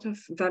a lot of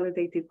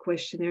validated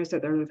questionnaires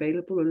that are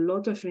available, a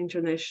lot of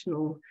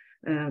international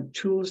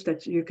tools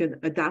that you can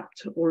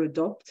adapt or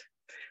adopt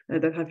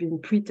that have been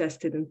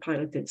pre-tested and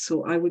piloted.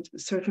 So I would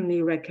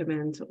certainly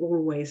recommend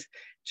always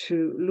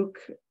to look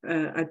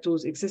at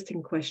those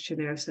existing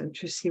questionnaires and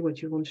to see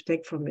what you want to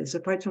take from it.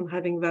 Apart from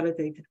having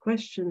validated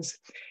questions,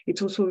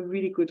 it's also a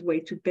really good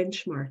way to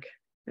benchmark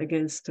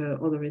against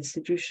other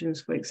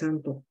institutions, for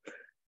example.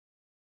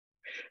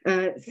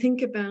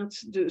 Think about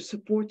the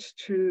support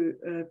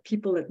to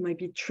people that might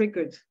be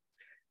triggered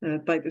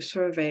by the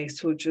survey.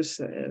 So just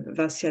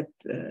Vasya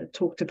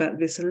talked about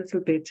this a little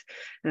bit,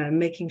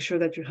 making sure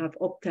that you have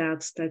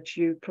opt-outs, that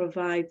you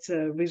provide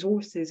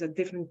resources at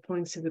different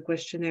points in the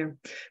questionnaire.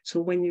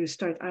 So when you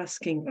start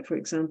asking, for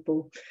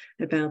example,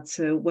 about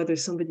whether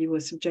somebody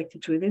was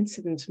subjected to an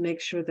incident,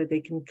 make sure that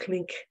they can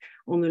click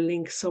on a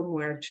link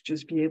somewhere to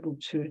just be able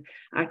to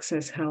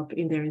access help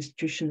in their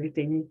institution if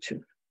they need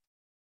to.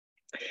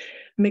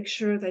 Make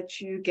sure that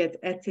you get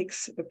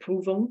ethics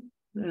approval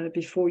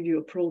before you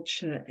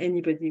approach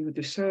anybody with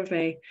a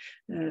survey.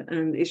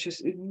 And it's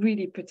just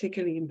really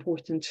particularly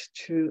important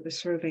to a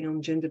survey on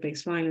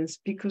gender-based violence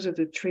because of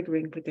the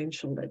triggering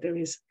potential that there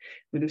is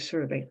with a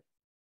survey.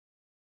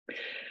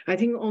 I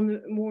think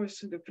on a more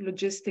sort of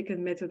logistic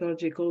and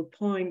methodological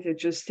point,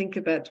 just think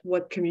about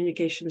what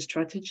communication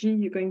strategy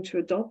you're going to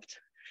adopt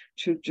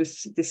to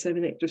just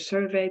disseminate the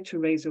survey, to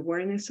raise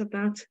awareness of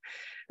that,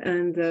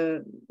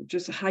 and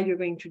just how you're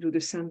going to do the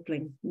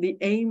sampling. The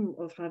aim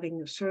of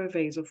having a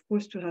survey is, of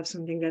course, to have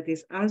something that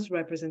is as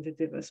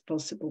representative as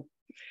possible.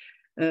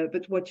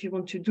 But what you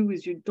want to do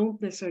is you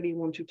don't necessarily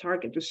want to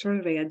target the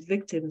survey at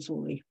victims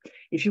only.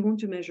 If you want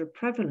to measure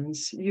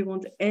prevalence, you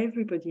want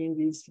everybody in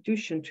the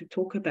institution to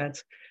talk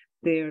about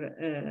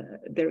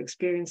their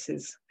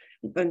experiences.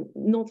 And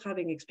not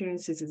having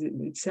experiences is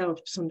in itself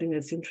something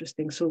that's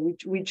interesting. So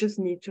we just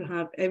need to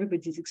have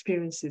everybody's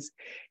experiences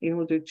in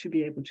order to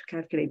be able to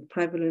calculate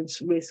prevalence,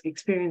 risk,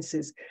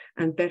 experiences,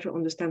 and better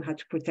understand how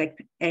to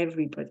protect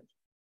everybody.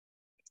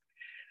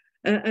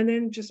 And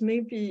then just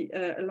maybe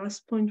a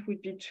last point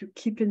would be to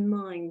keep in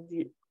mind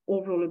the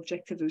overall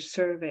objective of the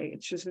survey.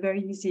 It's just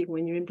very easy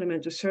when you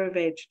implement a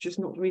survey to just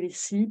not really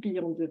see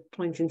beyond the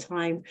point in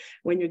time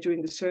when you're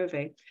doing the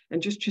survey,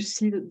 and just to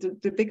see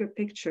the bigger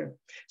picture.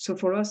 So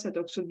for us at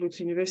Oxford Brookes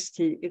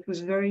University, it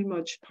was very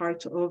much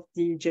part of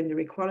the gender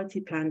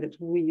equality plan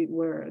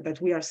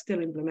that we are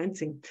still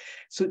implementing.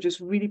 So just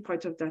really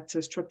part of that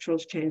structural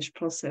change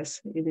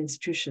process in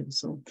institutions.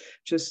 So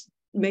just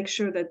make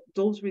sure that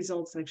those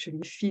results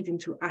actually feed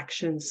into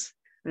actions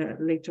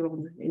later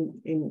on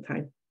in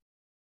time.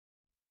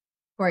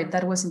 Right,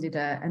 that was indeed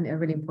a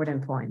really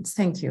important point.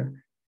 Thank you.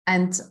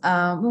 And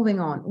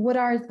moving on, what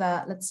are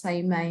the, let's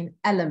say, main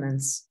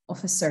elements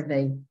of a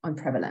survey on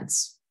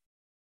prevalence?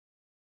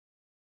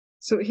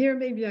 So here,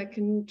 maybe I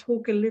can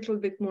talk a little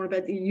bit more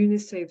about the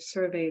UniSAFE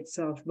survey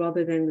itself,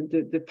 rather than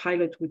the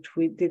pilot which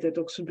we did at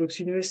Oxford Brookes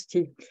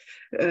University,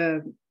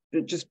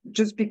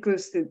 just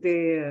because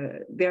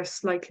they are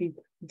slightly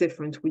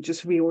different. We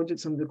just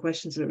reordered some of the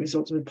questions as a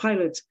result of the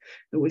pilot,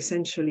 though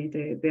essentially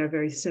they are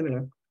very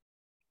similar.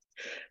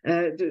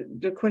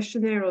 The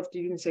questionnaire of the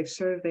UniSAFE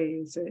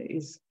survey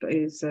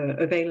is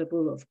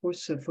available, of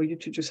course, for you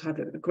to just have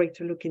a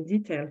greater look in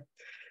detail.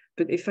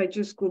 But if I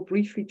just go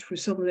briefly through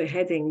some of the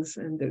headings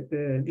and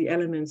the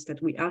elements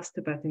that we asked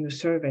about in the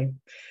survey,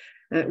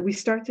 we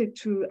started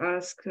to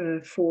ask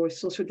for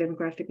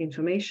socio-demographic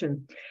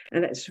information.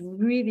 And that's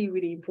really,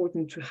 really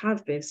important to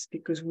have this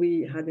because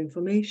we had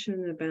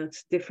information about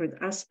different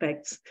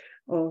aspects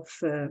of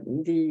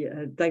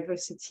the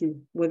diversity,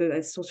 whether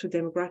that's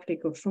socio-demographic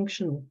or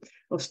functional,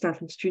 of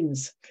staff and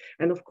students.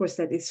 And of course,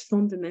 that is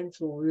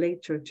fundamental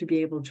later to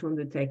be able to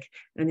undertake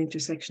an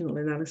intersectional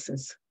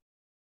analysis.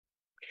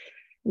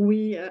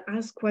 We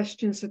ask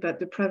questions about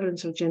the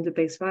prevalence of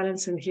gender-based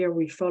violence, and here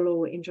we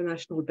follow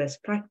international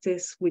best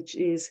practice, which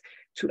is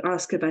to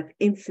ask about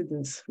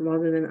incidence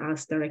rather than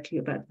ask directly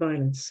about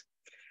violence.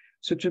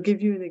 So to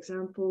give you an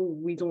example,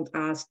 we don't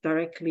ask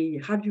directly,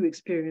 have you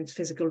experienced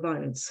physical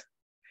violence?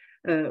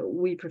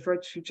 We prefer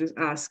to just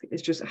ask,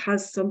 it's just,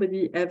 has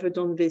somebody ever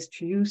done this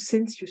to you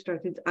since you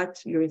started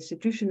at your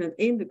institution and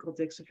in the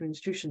context of your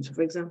institution? So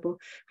for example,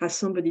 has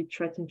somebody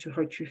threatened to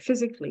hurt you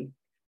physically?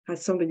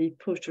 Has somebody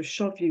pushed or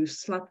shoved you,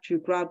 slapped you,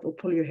 grabbed or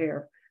pull your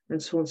hair,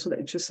 and so on. So that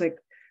it's just like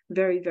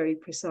very, very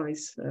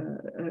precise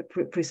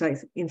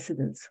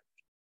incidents.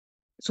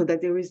 So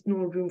that there is no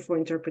room for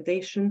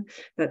interpretation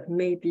that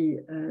may be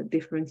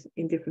different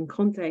in different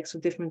contexts or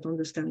different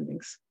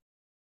understandings.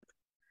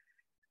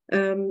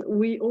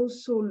 We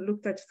also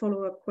looked at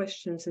follow-up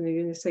questions in the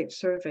UniSAFE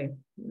survey.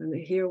 And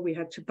here we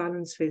had to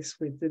balance this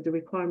with the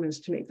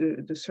requirements to make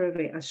the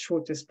survey as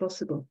short as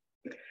possible.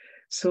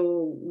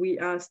 So we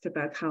asked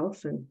about how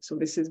often, so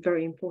this is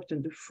very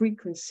important, the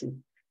frequency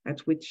at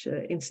which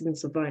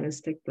incidents of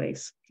violence take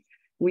place.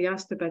 We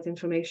asked about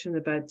information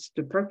about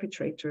the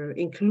perpetrator,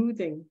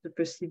 including the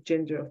perceived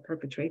gender of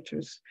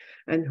perpetrators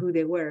and who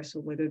they were. So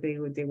whether they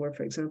were,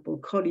 for example,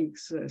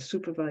 colleagues,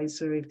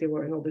 supervisor, if they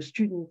were another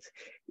student,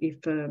 if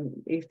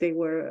they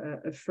were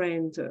a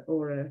friend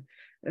or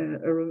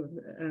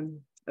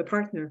a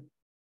partner.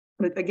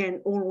 But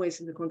again, always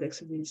in the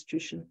context of the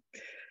institution.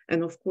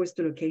 And of course,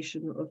 the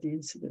location of the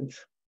incident.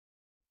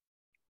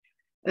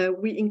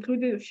 We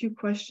included a few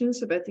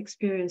questions about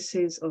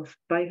experiences of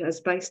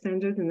as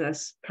bystanders and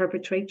as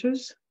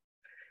perpetrators.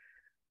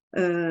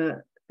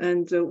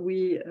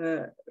 We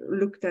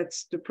looked at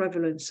the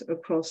prevalence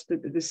across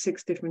the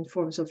 6 different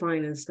forms of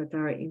violence that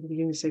are in the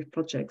UniSAFE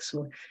project.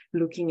 So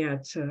looking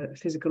at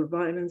physical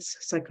violence,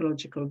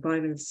 psychological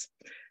violence,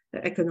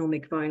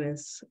 economic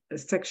violence,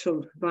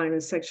 sexual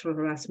violence, sexual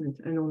harassment,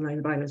 and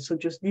online violence. So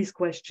just these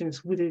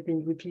questions would have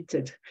been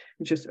repeated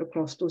just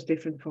across those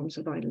different forms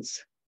of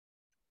violence.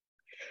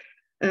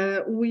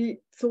 We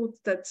thought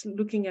that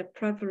looking at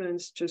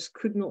prevalence just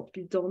could not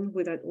be done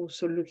without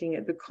also looking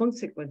at the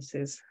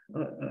consequences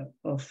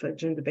of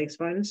gender-based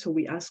violence. So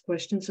we asked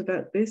questions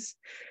about this.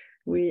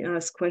 We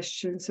asked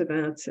questions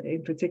about,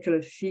 in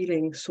particular,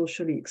 feeling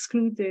socially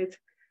excluded,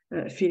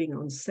 feeling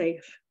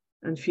unsafe,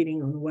 and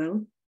feeling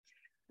unwell.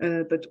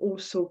 But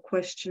also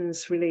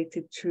questions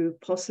related to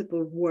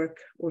possible work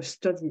or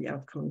study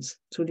outcomes.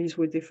 So these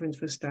were different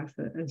for staff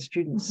and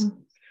students.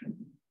 Mm-hmm.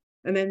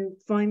 And then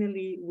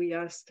finally, we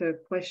asked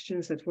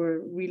questions that were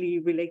really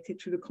related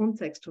to the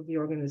context of the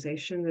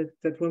organization,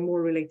 that were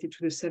more related to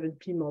the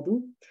 7P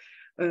model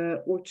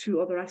or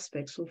to other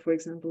aspects. So for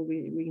example,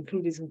 we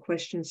included some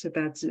questions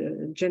about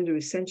gender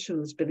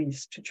essentials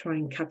beliefs to try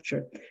and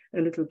capture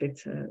a little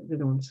bit the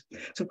norms.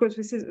 So of course,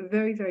 this is a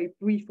very, very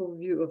brief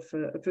overview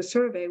of the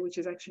survey, which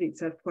is actually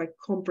itself quite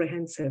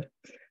comprehensive.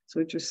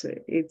 So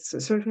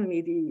it's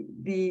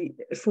certainly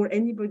for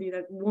anybody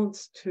that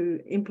wants to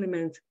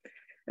implement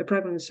a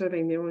prevalence survey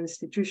in their own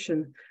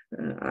institution,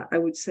 I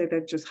would say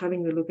that just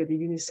having a look at the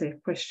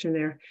UniSAFE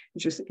questionnaire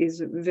just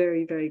is a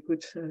very, very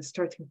good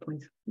starting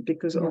point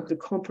because of the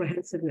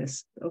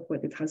comprehensiveness of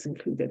what it has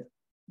included.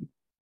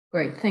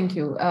 Great, thank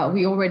you.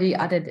 We already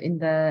added in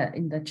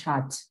the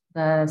chat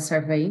the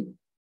survey.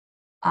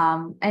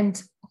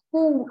 And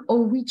who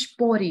or which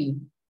body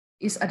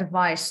is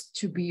advised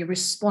to be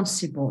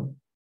responsible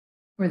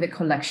for the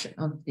collection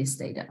of this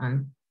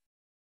data?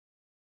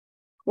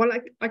 Well,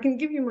 I can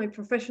give you my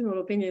professional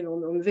opinion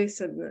on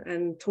this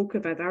and talk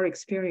about our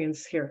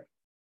experience here.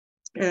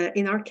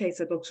 In our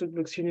case at Oxford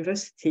Brookes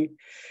University,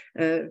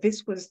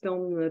 this was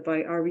done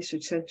by our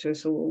research center.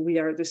 So we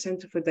are the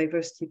Center for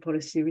Diversity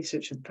Policy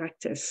Research and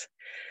Practice.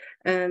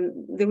 And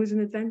there was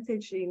an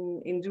advantage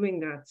in doing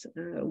that.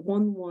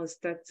 One was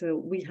that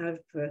we have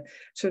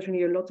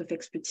certainly a lot of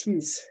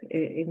expertise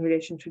in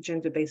relation to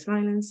gender-based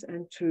violence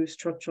and to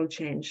structural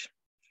change.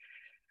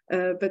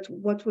 But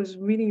what was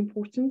really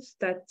important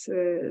that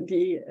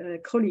the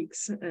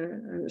colleagues,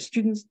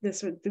 students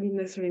didn't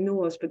necessarily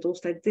know us, but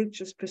also that they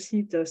just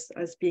perceived us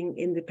as being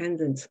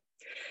independent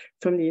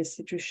from the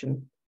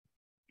institution.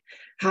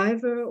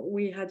 However,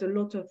 we had a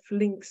lot of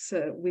links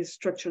with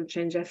structural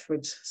change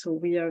efforts. So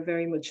we are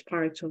very much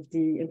part of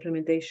the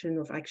implementation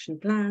of action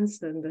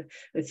plans and the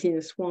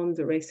Athena's One,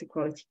 the Race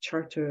Equality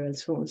Charter, and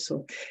so on.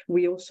 So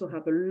we also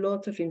have a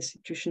lot of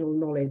institutional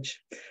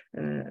knowledge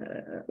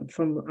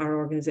from our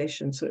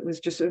organization. So it was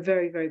just a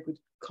very, very good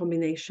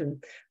combination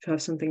to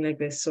have something like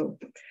this. So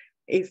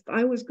if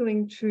I was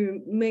going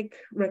to make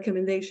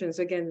recommendations,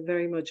 again,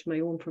 very much my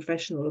own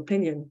professional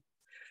opinion,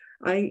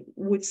 I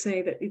would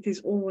say that it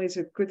is always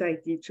a good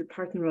idea to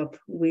partner up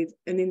with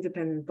an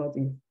independent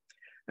body.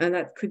 And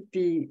that could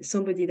be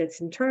somebody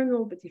that's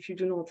internal, but if you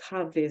do not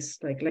have this,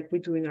 like we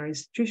do in our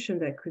institution,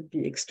 that could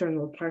be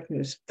external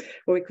partners,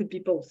 or it could be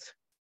both.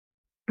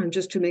 And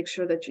just to make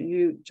sure that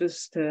you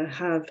just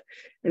have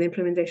an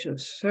implementation of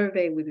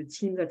survey with a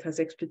team that has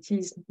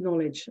expertise,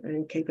 knowledge,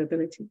 and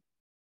capability.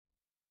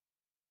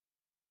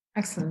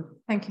 Excellent.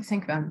 Thank you,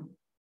 Anne.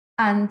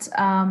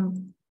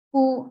 And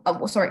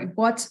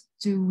what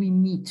do we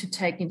need to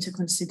take into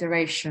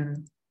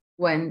consideration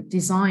when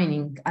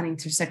designing an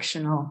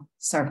intersectional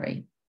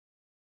survey?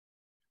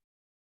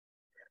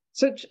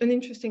 Such an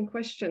interesting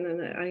question,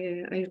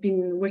 and I've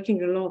been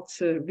working a lot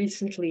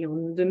recently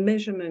on the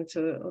measurement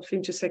of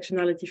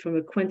intersectionality from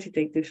a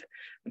quantitative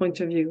point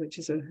of view, which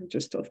is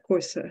just, of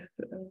course,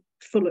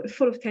 full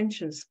of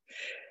tensions.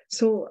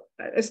 So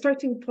a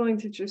starting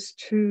point just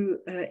to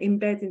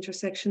embed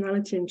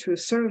intersectionality into a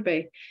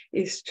survey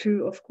is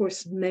to, of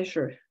course,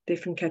 measure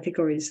different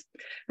categories.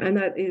 And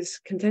that is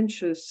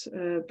contentious,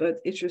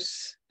 but it's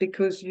just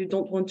because you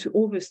don't want to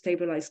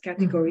overstabilize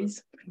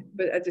categories. Mm-hmm.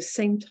 But at the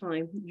same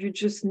time, you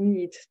just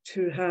need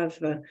to have,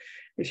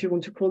 if you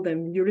want to call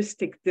them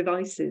heuristic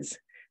devices,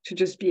 to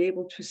just be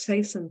able to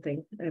say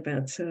something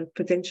about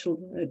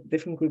potential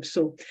different groups.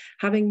 So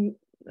having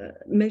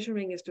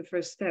measuring is the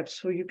first step.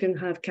 So you can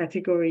have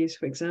categories,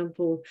 for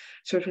example,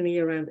 certainly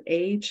around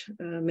age,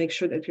 make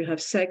sure that you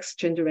have sex,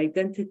 gender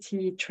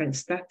identity, trans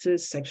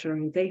status, sexual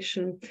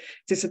orientation,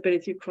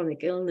 disability,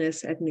 chronic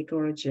illness, ethnic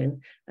origin,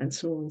 and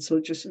so on.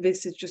 So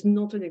this is just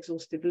not an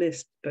exhaustive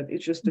list, but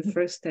it's just the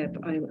first step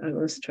I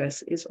will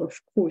stress is, of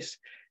course,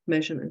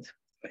 measurement.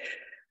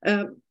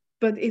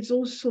 But it's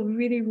also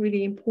really,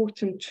 really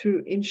important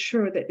to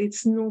ensure that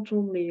it's not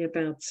only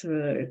about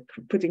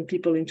putting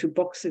people into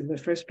boxes in the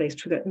first place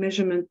to that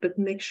measurement, but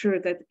make sure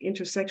that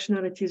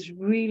intersectionality is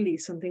really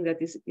something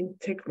that is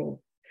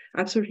integral,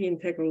 absolutely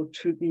integral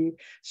to the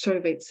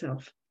survey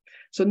itself.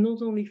 So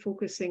not only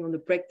focusing on the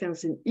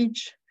breakdowns in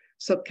each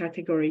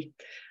subcategory,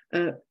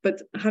 but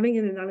having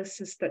an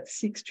analysis that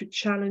seeks to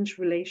challenge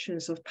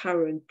relations of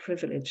power and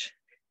privilege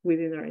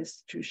within our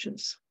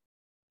institutions.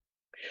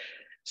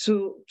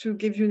 So to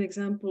give you an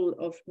example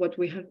of what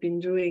we have been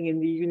doing in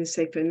the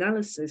UniSAFE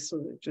analysis,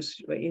 so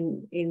just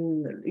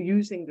in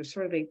using the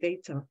survey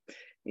data,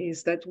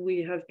 is that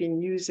we have been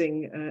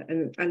using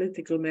an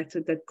analytical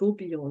method that go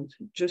beyond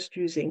just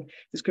using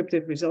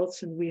descriptive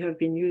results, and we have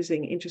been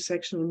using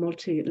intersectional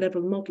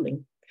multi-level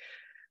modeling,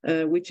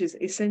 which is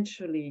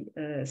essentially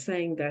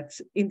saying that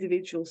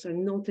individuals are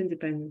not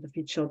independent of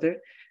each other,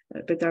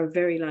 but are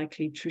very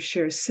likely to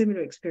share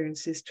similar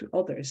experiences to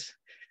others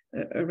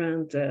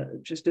around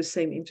just the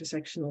same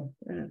intersectional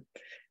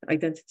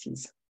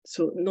identities.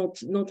 So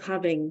not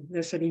having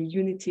necessarily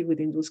unity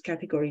within those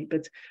categories,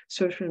 but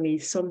certainly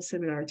some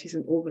similarities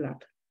and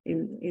overlap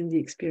in the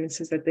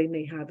experiences that they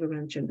may have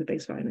around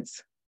gender-based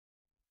violence.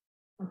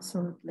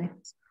 Absolutely.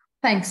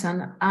 Thanks,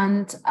 Anne.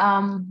 And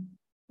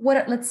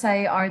what, let's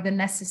say, are the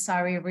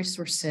necessary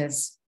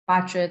resources,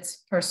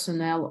 budgets,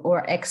 personnel,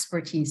 or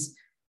expertise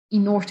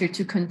in order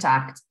to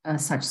conduct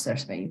such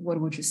survey?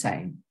 What would you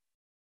say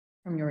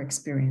from your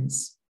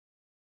experience?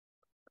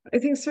 I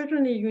think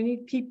certainly you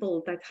need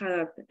people that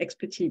have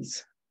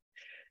expertise,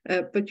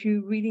 but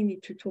you really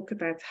need to talk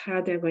about how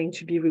they're going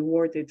to be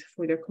rewarded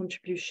for their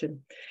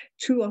contribution.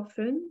 Too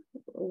often,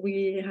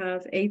 we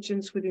have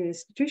agents within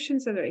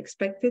institutions that are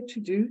expected to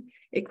do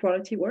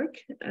equality work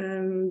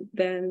and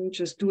then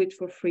just do it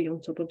for free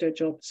on top of their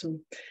job. So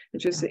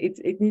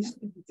it needs to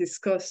be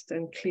discussed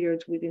and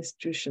cleared with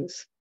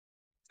institutions.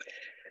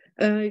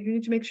 You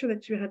need to make sure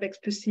that you have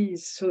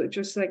expertise. So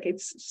just like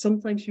it's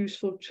sometimes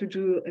useful to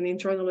do an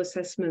internal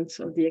assessment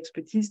of the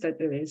expertise that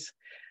there is,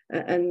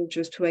 and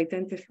just to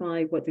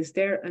identify what is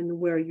there and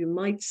where you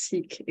might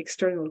seek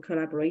external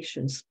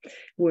collaborations,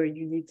 where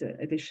you need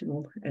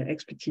additional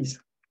expertise.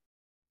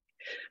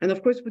 And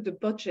of course, with the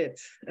budget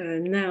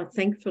now,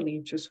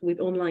 thankfully, just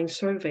with online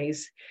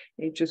surveys,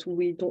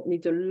 we don't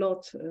need a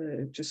lot.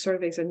 Just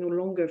surveys are no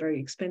longer very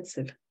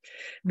expensive.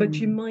 But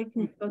you might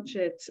need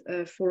budget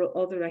for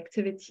other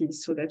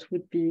activities. So that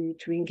would be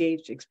to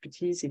engage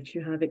expertise if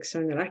you have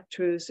external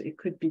actors. It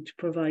could be to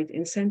provide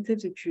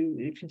incentives if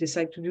you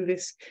decide to do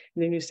this.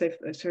 In the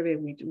UniSAFE survey,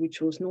 we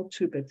chose not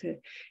to, but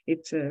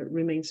it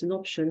remains an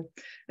option.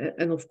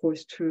 And of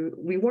course, to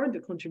reward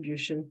the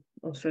contribution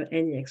of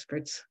any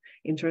experts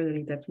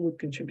internally that would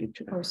contribute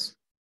to that. Of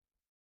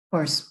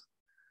course.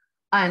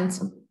 And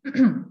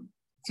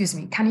excuse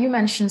me, can you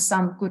mention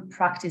some good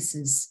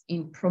practices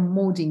in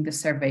promoting the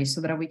survey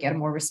so that we get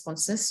more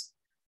responses?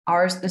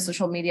 Are the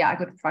social media a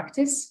good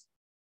practice?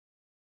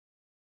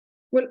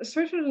 Well,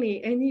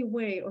 certainly any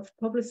way of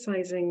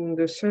publicizing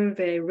the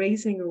survey,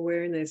 raising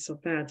awareness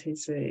of that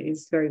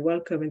is very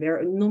welcome. And there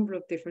are a number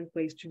of different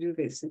ways to do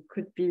this. It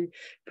could be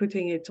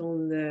putting it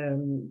on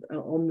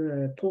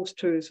the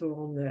posters or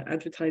on the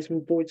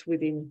advertisement boards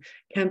within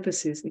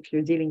campuses if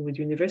you're dealing with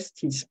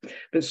universities.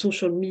 But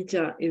social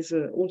media is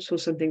also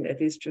something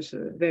that is just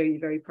very,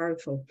 very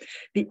powerful.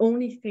 The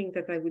only thing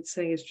that I would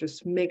say is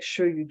just make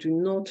sure you do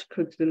not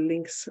put the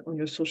links on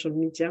your social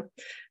media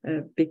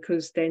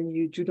because then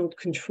you do not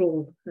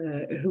control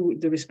who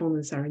the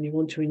respondents are, and you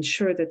want to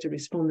ensure that the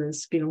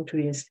respondents belong to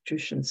the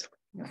institutions.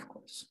 Of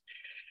course.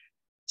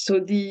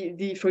 So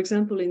for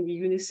example, in the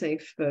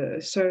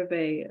UniSAFE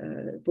survey,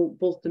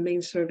 both the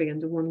main survey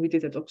and the one we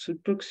did at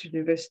Brookes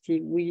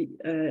University, we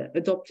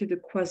adopted a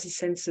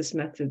quasi-census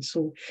method.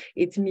 So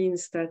it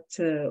means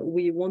that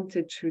we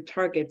wanted to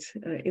target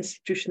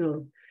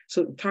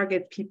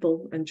target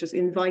people and just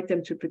invite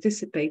them to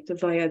participate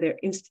via their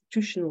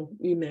institutional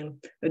email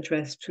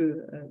address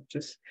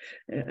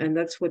and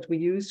that's what we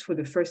used for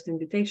the first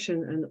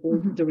invitation and all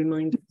the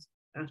reminders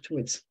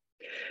afterwards.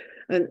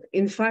 And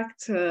in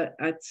fact,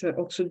 at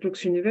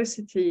Brookes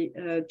University,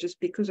 just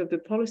because of the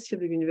policy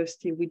of the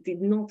university, we did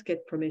not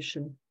get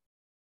permission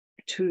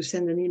to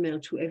send an email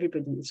to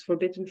everybody. It's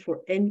forbidden for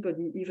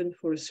anybody, even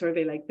for a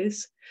survey like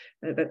this,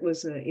 that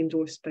was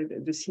endorsed by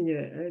the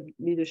senior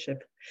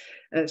leadership.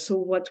 So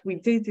what we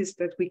did is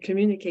that we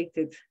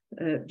communicated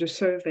the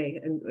survey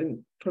and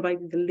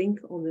provided the link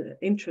on the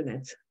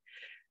intranet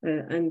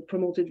and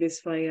promoted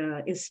this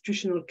via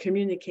institutional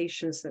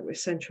communications that were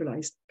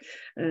centralized.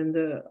 And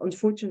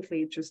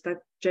unfortunately, just that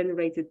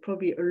generated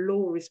probably a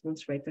lower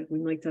response rate that we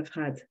might have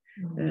had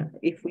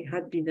if we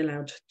had been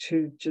allowed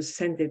to just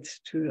send it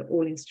to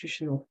all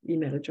institutional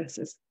email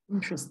addresses.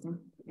 Interesting,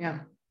 yeah.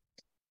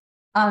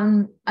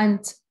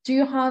 And do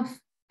you have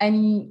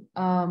any,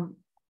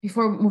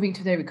 before moving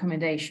to the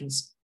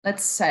recommendations,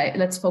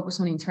 let's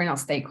focus on internal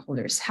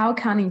stakeholders. How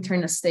can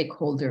internal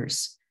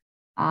stakeholders,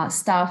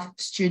 staff,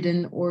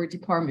 student, or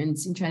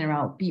departments in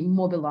general be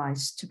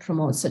mobilized to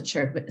promote such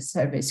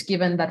surveys,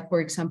 given that,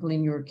 for example,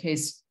 in your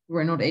case, you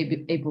were not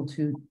able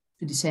to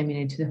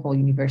disseminate to the whole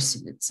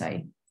university, let's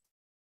say?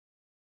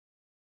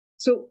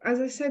 So, as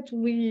I said,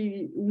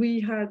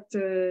 we had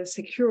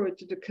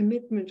secured the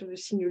commitment of the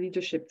senior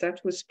leadership.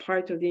 That was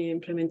part of the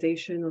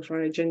implementation of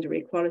our gender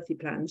equality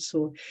plan.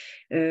 So,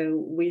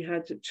 we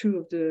had two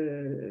of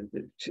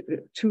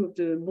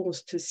the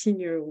most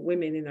senior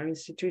women in our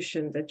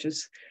institution that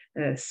just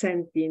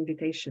sent the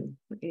invitation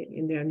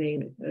in their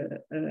name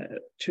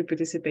to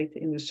participate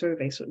in the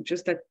survey. So,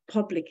 just that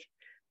public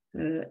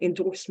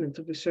endorsement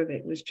of the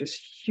survey was just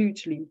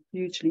hugely,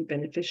 hugely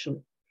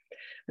beneficial,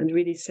 and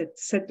really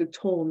set the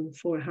tone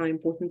for how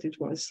important it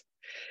was.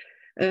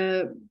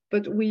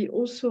 But we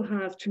also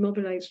have to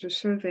mobilize the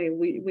survey.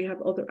 We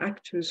have other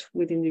actors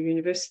within the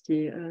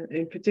university.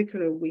 In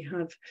particular, we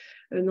have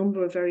a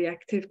number of very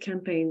active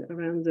campaigns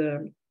around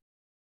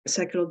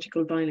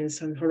psychological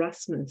violence and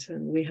harassment.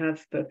 And we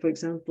have, for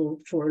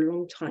example, for a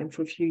long time,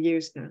 for a few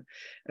years now,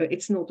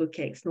 It's Not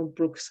Okay, It's Not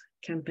Brookes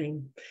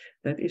campaign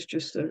that is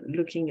just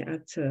looking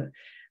at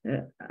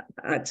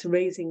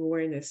raising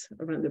awareness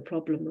around the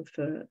problem of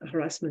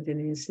harassment in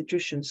the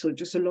institution. So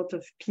just a lot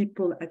of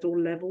people at all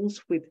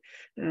levels with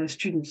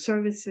student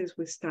services,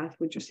 with staff,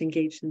 were just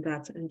engaged in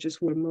that and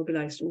just were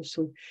mobilized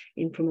also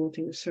in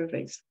promoting the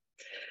surveys.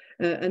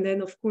 And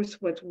then, of course,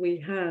 what we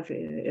have,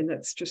 and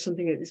that's just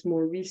something that is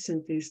more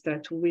recent, is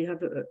that we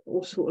have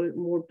also a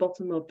more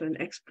bottom-up and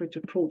expert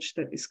approach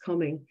that is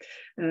coming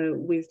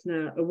with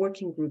now a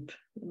working group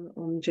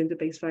on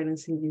gender-based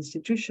violence in the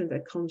institution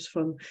that comes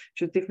from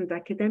just different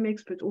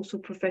academics, but also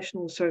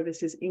professional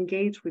services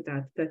engaged with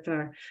that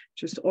are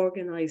just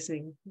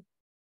organizing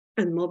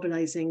and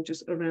mobilizing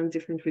just around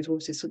different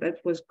resources. So that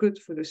was good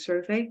for the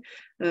survey,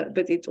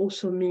 but it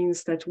also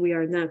means that we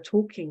are now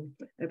talking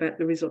about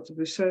the results of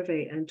the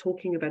survey and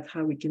talking about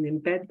how we can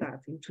embed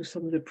that into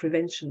some of the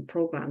prevention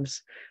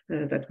programs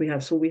that we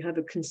have. So we have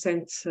a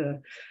consent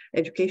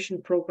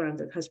education program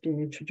that has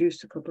been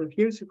introduced a couple of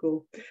years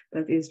ago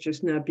that is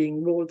just now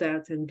being rolled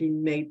out and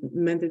being made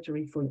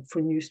mandatory for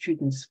new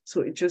students.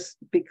 So it's just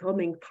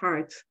becoming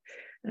part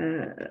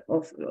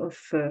of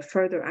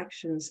further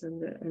actions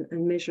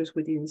and measures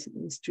within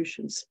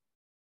institutions.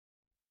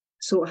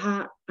 So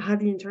how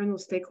the internal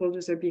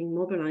stakeholders are being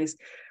mobilized,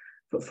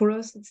 but for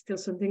us, it's still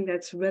something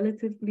that's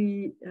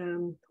relatively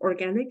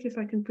organic, if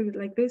I can put it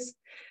like this,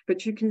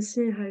 but you can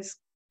see how it's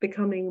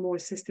becoming more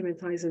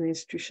systematized and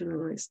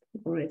institutionalized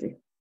already.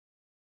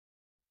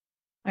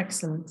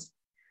 Excellent.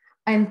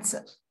 And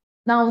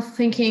now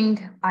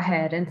thinking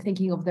ahead and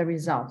thinking of the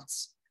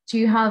results, do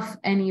you have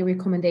any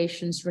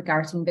recommendations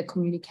regarding the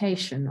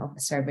communication of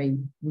the survey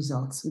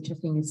results, which I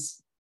think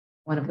is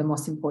one of the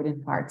most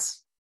important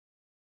parts?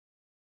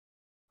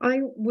 I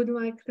would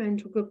like then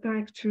to go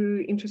back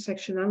to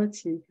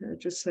intersectionality,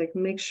 just like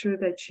make sure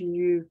that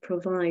you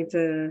provide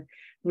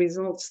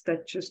results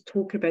that just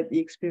talk about the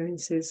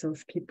experiences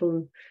of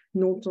people,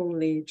 not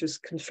only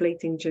just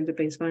conflating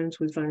gender-based violence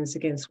with violence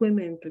against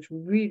women, but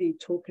really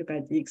talk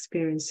about the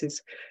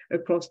experiences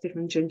across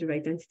different gender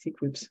identity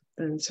groups.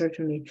 And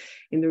certainly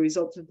in the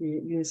results of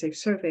the UniSAFE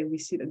survey, we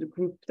see that the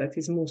group that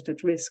is most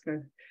at risk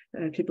are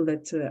people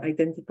that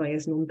identify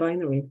as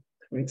non-binary,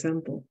 for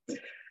example.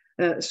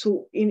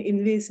 So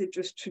in this, it's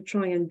just to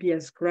try and be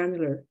as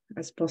granular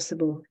as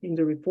possible in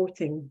the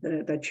reporting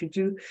that you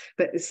do,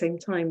 but at the same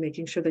time,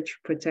 making sure that you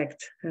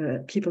protect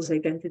people's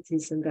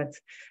identities and that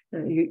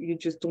you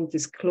just don't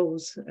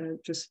disclose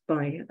just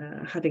by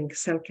having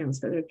cell counts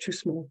that are too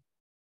small.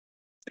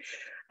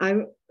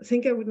 I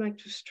think I would like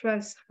to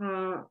stress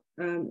how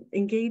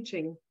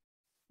engaging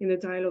in a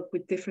dialogue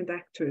with different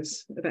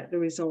actors about the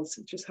results,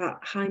 just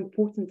how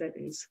important that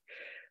is.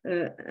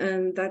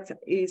 And that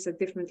is at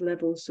different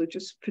levels, so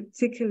just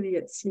particularly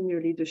at senior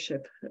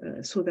leadership,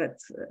 so that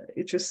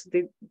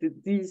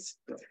these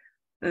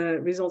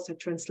results are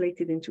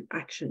translated into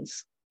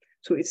actions.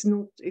 So it's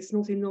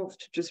not enough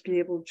to just be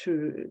able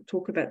to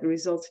talk about the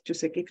results,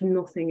 just like if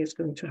nothing is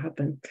going to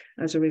happen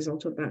as a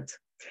result of that.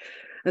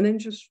 And then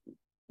just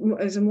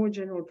as a more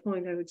general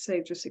point, I would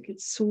say just like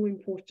it's so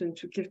important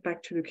to give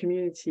back to the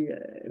community.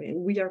 I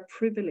mean, we are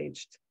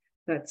privileged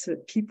that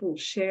people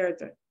share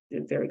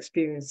their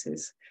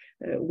experiences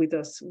with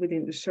us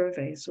within the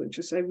survey. So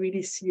I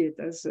really see it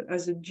as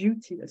a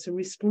duty, as a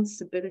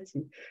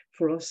responsibility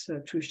for us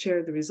to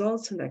share the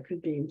results, and that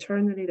could be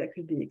internally, that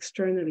could be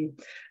externally,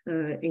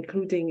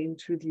 including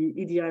into the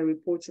EDI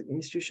reports that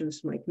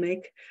institutions might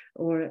make,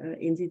 or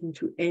indeed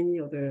into any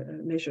other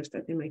measures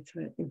that they might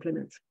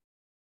implement.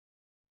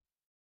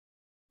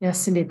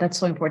 Yes, indeed, that's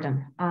so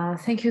important.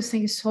 Thank you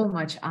so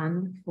much,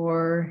 Anne,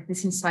 for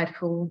this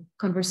insightful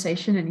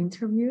conversation and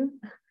interview.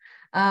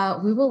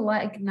 We will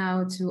like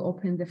now to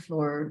open the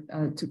floor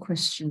to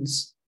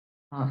questions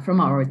from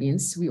our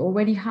audience. We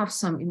already have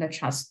some in the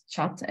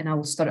chat, and I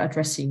will start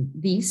addressing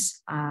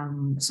these.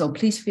 So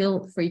please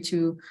feel free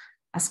to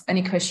ask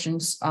any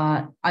questions,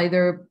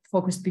 either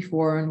focused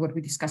before on what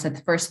we discussed at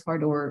the first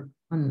part or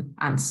on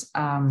Anne's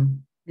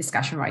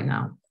discussion right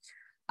now.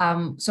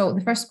 So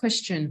the first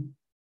question,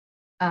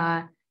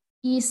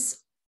 is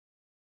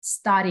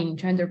studying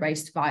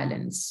gender-based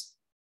violence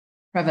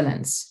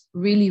prevalence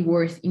really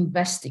worth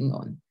investing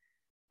on?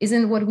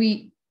 Isn't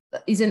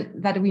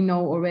that we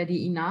know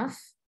already enough?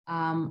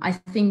 I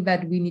think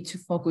that we need to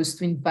focus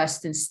to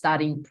invest in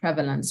studying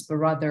prevalence, but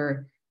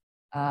rather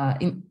I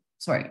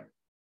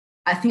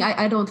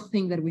don't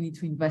think that we need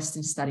to invest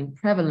in studying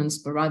prevalence,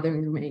 but rather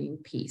in remaining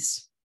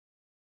peace.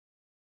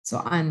 So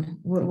Anne,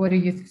 what do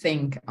you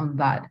think on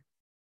that?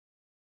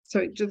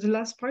 So just the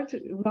last part,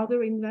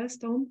 rather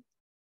invest on?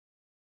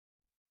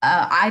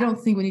 I don't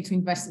think we need to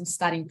invest in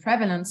studying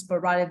prevalence,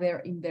 but rather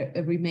in the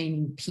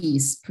remaining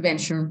piece,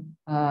 prevention,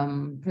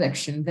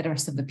 protection, the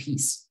rest of the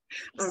piece.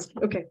 Oh,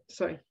 okay,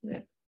 sorry. Yeah.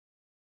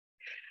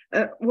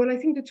 Well, I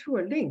think the two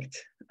are linked.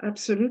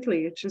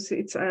 Absolutely.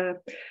 It's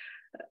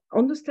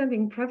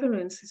understanding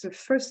prevalence is a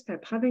first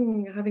step.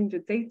 Having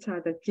the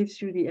data that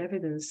gives you the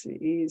evidence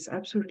is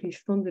absolutely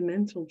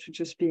fundamental to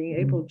just being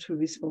able to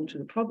respond to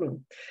the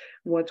problem.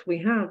 What we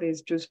have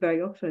is just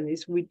very often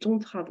is we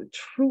don't have a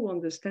true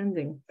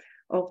understanding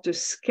of the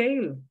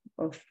scale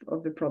of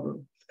the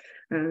problem.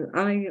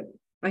 I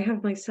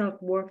have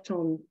myself worked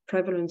on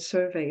prevalence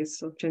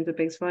surveys of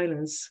gender-based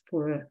violence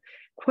for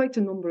quite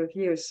a number of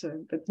years,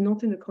 but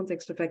not in the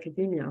context of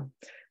academia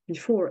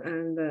before.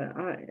 And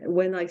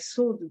when I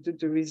saw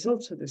the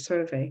results of the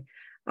survey,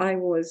 I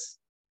don't want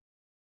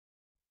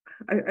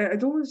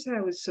to say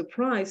I was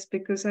surprised,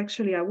 because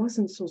actually I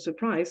wasn't so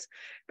surprised,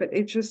 but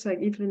it just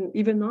like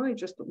even I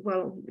just,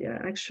 well, yeah,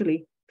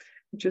 actually,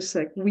 just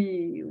like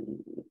we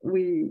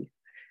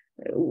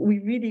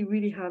really,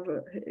 really have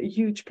a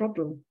huge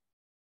problem.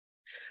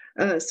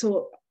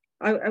 So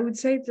I would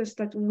say just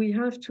that we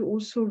have to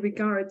also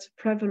regard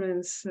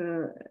prevalence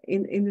in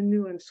a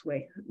nuanced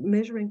way.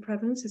 Measuring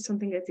prevalence is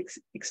something that's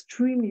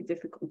extremely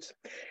difficult,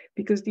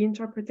 because the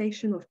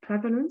interpretation of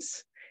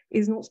prevalence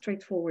is not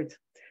straightforward.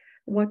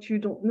 What you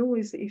don't know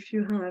is if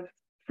you have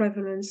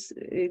prevalence,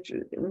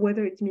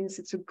 whether it means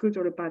it's a good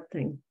or a bad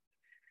thing.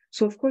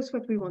 So of course,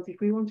 what we want, if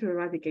we want to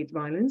eradicate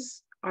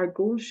violence, our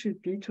goal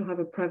should be to have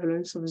a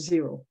prevalence of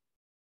 0.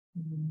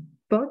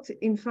 But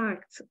in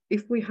fact,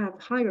 if we have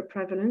higher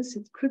prevalence,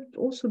 it could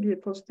also be a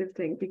positive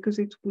thing, because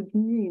it would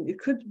mean it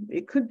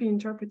could be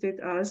interpreted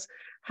as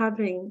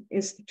having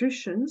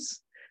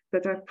institutions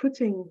that are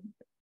putting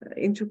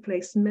into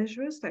place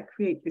measures that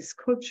create this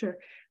culture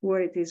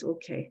where it is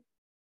okay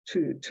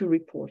to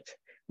report,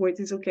 where it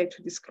is okay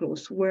to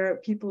disclose, where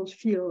people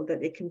feel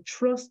that they can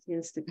trust the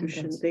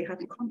institution, they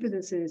have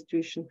confidence in the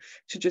institution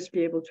to just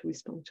be able to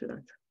respond to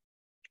that.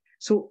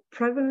 So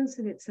prevalence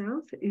in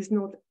itself is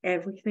not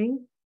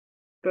everything,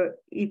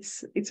 but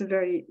it's a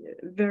very,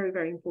 very,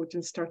 very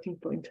important starting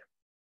point.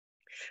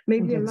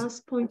 Maybe a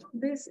last point on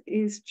this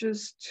is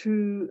just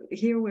to,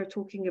 here we're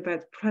talking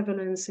about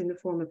prevalence in the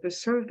form of a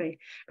survey,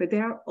 but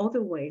there are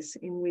other ways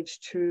in which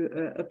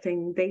to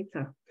obtain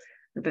data.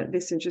 about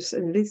this,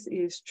 and this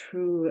is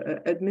through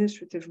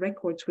administrative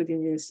records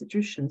within the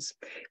institutions,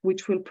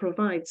 which will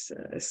provide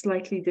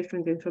slightly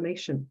different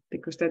information,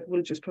 because that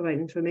will just provide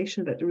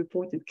information about the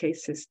reported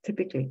cases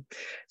typically.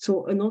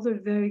 So another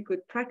very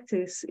good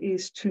practice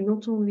is to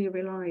not only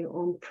rely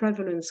on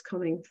prevalence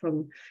coming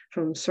from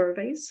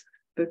surveys,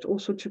 but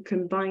also to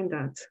combine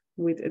that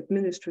with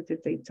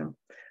administrative data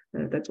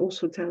that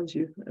also tells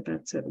you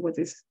about what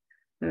is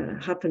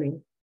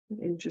happening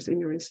in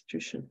your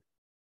institution.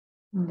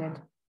 Indeed.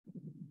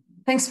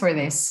 Thanks for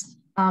this.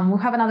 We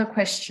have another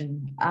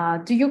question.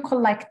 Do you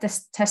collect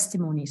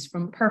testimonies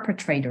from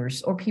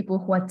perpetrators or people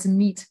who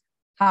admit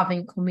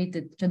having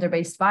committed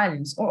gender-based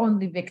violence, or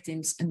only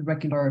victims and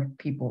regular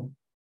people?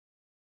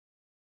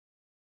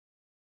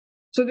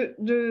 So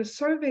the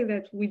survey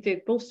that we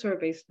did, both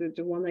surveys,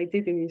 the one I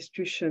did in the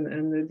institution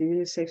and the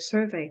UniSAFE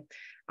survey,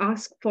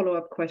 ask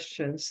follow-up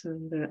questions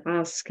and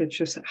ask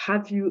just,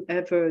 have you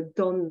ever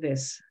done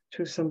this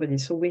to somebody?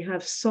 So we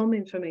have some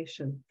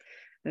information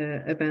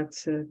about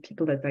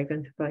people that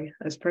identify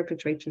as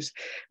perpetrators.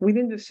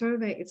 Within the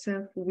survey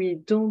itself, we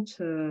don't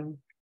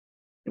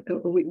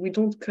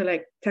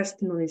collect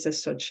testimonies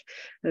as such,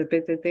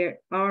 but there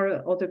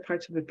are other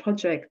parts of the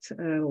project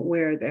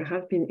where there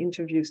have been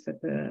interviews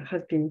that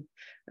have been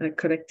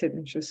collected.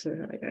 And just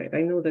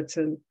I know that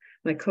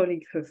my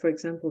colleague, for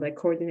example, that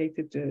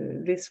coordinated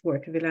this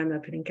work,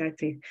 Vilana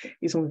Pelincati,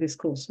 is on this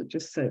course. So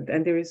just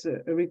and there is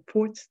a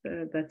report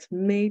that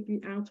may be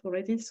out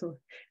already. So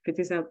if it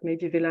is out,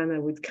 maybe Vilana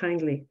would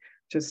kindly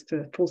just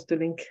post the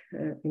link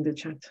in the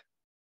chat.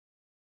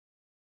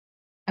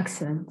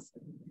 Excellent.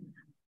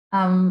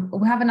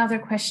 We have another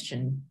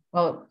question,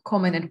 well,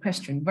 comment and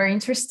question. Very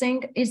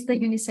interesting. Is the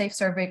UniSAFE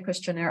survey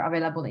questionnaire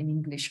available in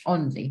English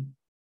only?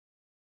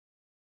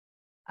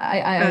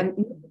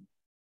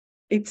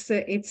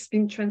 It's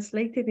been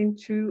translated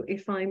into,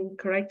 if I'm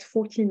correct,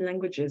 14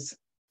 languages,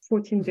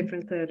 14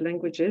 different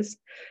languages.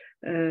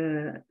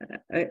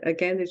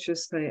 Again, it's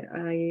just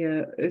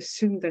I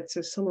assume that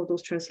some of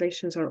those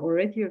translations are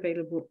already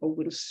available or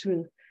will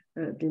soon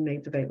be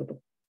made available.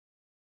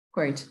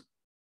 Great.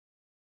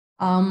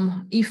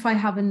 If I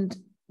haven't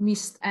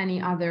missed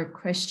any other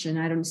question,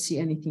 I don't see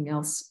anything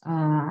else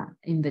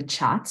in the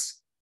chat.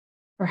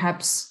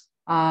 Perhaps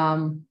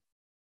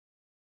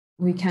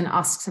we can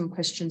ask some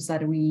questions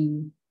that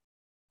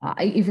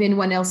if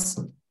anyone else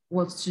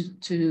wants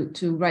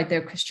to write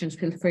their questions,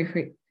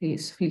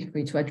 please feel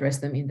free to address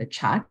them in the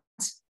chat.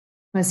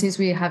 But since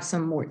we have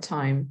some more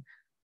time,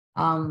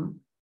 I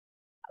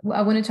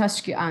wanted to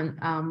ask you, Anne,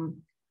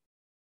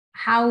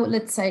 how,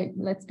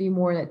 let's be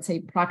more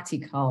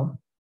practical.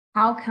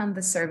 How can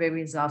the survey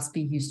results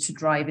be used to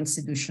drive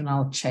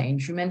institutional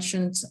change? You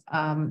mentioned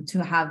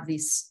to have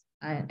this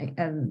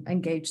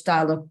engaged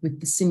dialogue with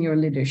the senior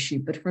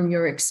leadership, but from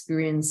your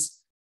experience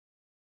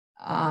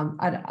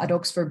at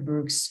Oxford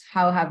Brookes,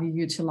 how have you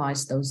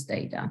utilized those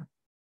data?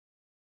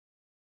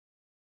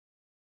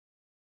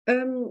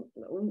 Well,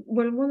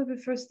 one of the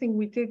first things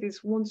we did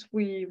is once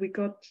we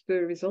got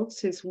the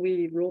results is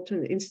we wrote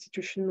an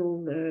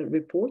institutional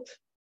report,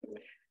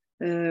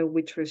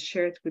 which was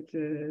shared with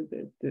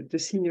the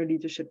senior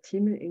leadership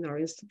team in our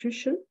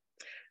institution.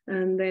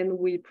 And then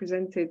we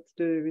presented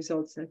the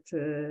results at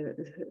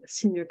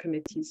senior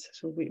committees.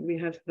 So we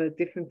have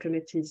different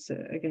committees,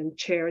 again,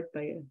 chaired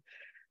by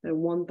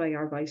one by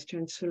our vice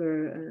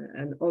chancellor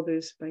and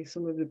others by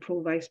some of the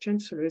pro-vice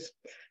chancellors.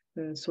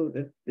 So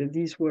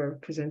these were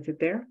presented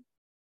there.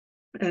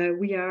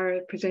 We are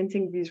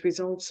presenting these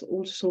results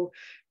also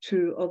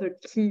to other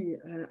key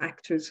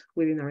actors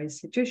within our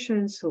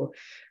institution. So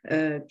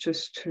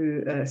just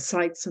to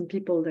cite some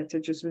people that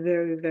are just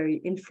very, very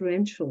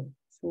influential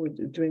for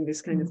doing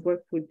this kind of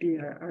work would be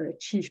our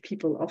chief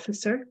people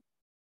officer,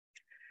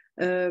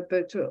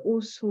 but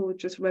also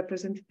just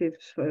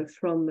representatives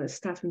from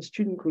staff and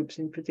student groups,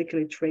 in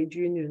particular trade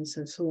unions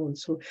and so on.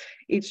 So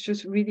it's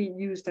just really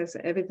used as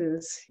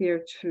evidence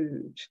here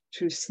to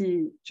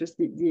see just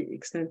the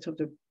extent of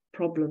the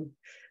problem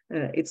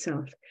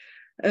itself.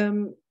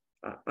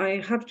 I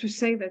have to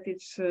say that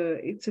it's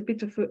a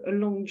bit of a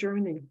long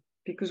journey,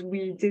 because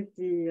we did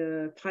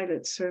the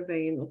pilot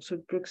survey in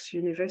Oxford Brookes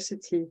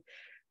University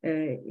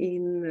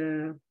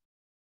I'm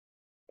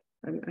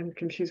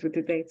confused with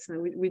the dates now.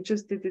 We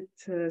just did it.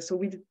 So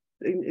we did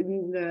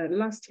in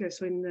last year.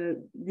 So in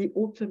the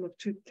autumn of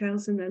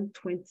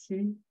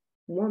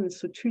 2021.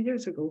 So 2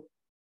 years ago.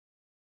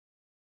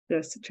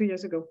 Yes, 2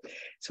 years ago.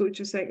 So it's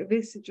just like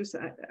this. It just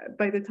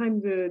by the time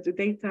the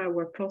data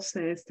were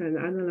processed and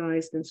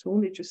analyzed and so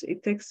on, it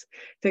takes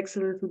a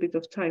little bit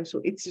of time.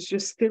 So it's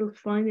just still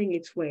finding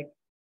its way.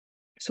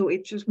 So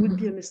it just would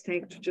be a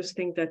mistake to just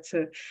think that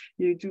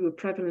you do a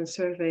prevalence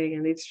survey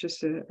and it's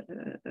just a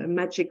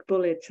magic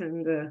bullet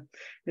and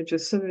it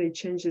just suddenly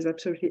changes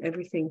absolutely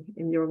everything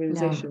in the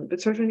organization. Yeah.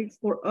 But certainly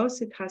for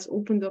us, it has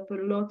opened up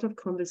a lot of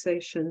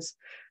conversations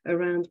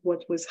around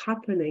what was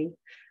happening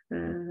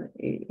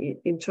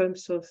in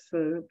terms of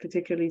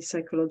particularly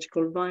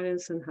psychological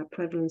violence and how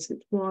prevalent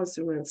it was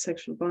around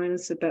sexual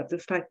violence, about the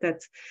fact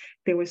that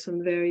there were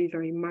some very,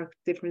 very marked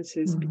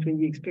differences between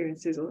the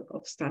experiences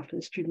of staff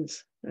and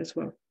students as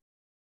well.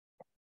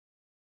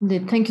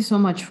 Indeed, thank you so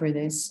much for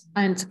this.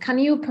 And can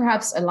you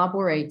perhaps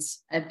elaborate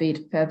a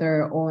bit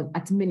further on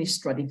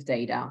administrative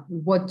data?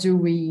 What do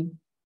we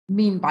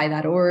mean by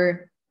that?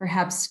 Or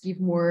perhaps give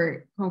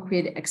more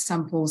concrete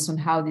examples on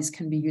how this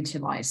can be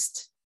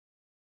utilized?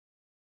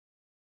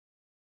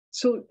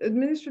 So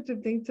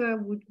administrative data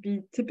would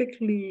be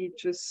typically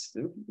just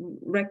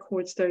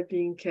records that are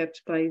being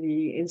kept by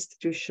the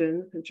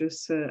institution,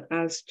 just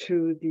as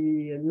to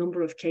the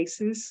number of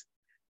cases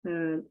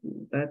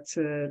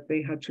that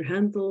they had to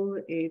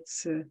handle.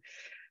 It's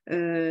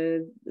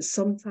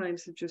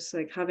sometimes just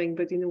like having,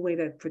 but in a way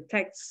that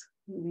protects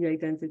the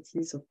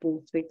identities of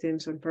both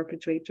victims and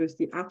perpetrators,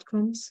 the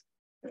outcomes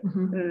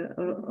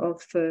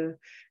of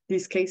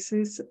these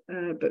cases,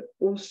 but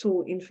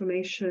also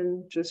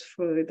information just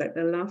for that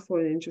allow for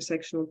an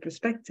intersectional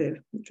perspective,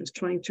 just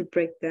trying to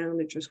break down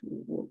it, just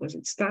what was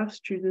it, staff,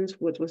 students,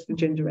 what was the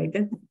gender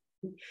identity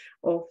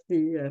of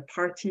the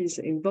parties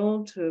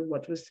involved,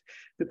 what was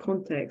the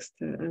context,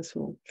 and so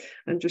on,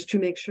 and just to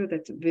make sure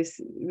that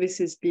this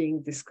is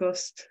being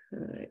discussed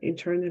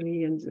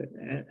internally,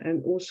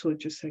 and also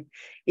just like,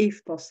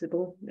 if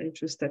possible,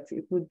 just that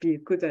it would be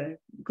a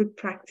good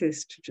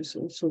practice to just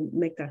also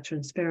make that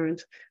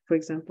transparent, for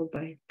example,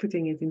 by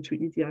putting it into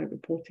EDI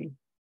reporting.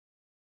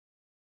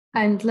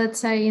 And let's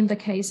say in the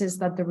cases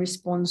that the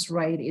response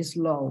rate is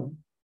low,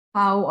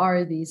 how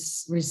are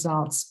these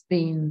results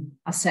being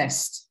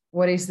assessed?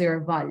 What is their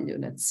value,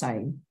 let's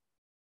say?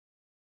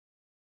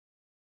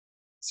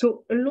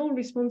 So a low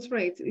response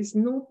rate is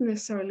not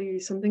necessarily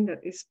something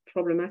that is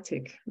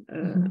problematic.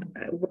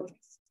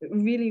 What's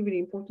really, really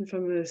important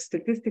from a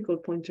statistical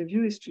point of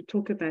view is to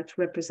talk about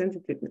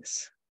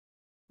representativeness.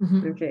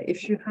 Okay,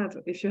 if you have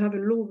a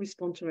low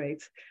response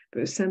rate,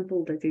 but a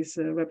sample that is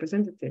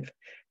representative,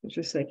 it's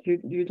just like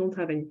you don't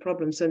have any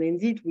problems. And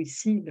indeed, we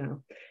see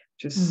now,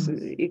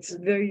 it's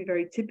very,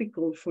 very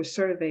typical for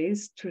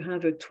surveys to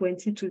have a 10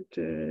 to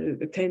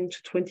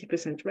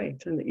 20%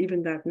 rate, and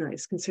even that now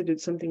is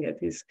considered something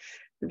that is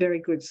very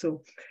good.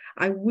 So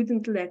I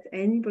wouldn't let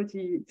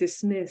anybody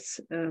dismiss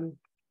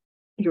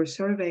your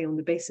survey on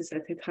the basis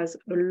that it has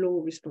a low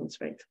response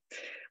rate.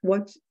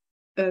 What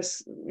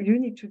you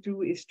need to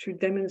do is to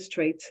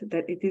demonstrate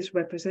that it is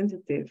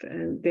representative,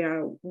 and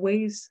there are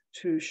ways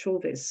to show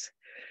this.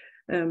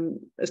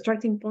 A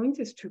starting point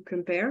is to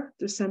compare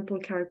the sample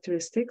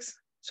characteristics,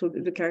 so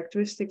the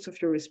characteristics of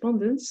your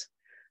respondents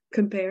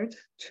compared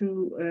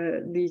to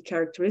the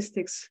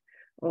characteristics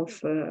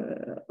of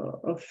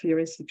your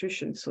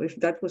institution. So if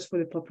that was for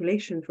the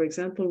population, for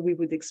example, we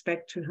would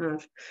expect to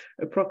have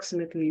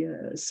approximately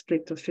a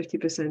split of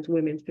 50%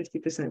 women,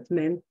 50%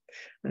 men,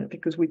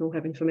 because we don't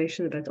have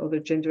information about other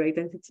gender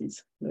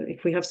identities.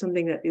 If we have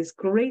something that is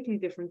greatly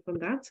different from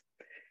that,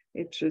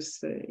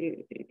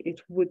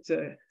 it would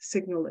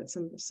signal that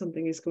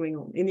something is going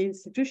on. In the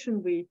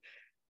institution,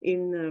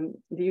 in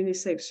the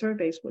UniSAFE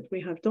surveys, what we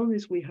have done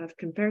is we have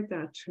compared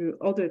that to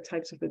other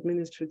types of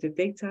administrative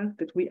data,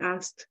 but we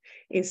asked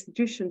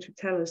institutions to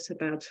tell us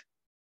about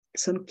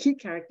some key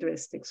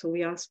characteristics. So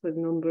we asked for the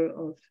number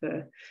of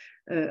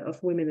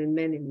women and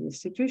men in the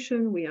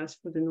institution. We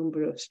asked for the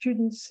number of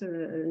students,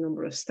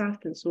 number of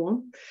staff, and so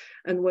on.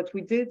 And what we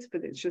did,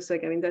 but it's just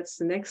like, I mean, that's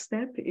the next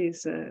step,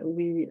 is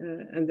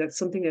and that's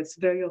something that's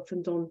very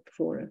often done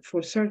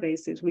for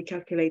surveys, is we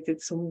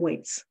calculated some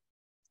weights.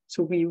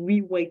 So we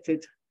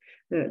re-weighted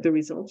the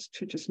results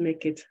to just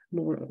make it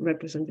more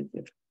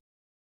representative.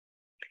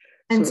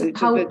 And so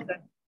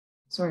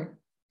sorry,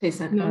 please.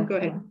 No, go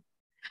ahead.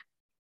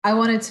 I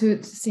wanted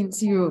to,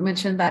 since you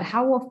mentioned that,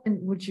 how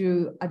often would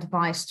you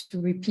advise to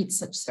repeat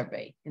such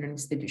survey in an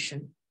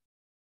institution?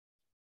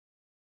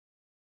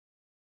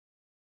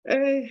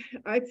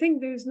 I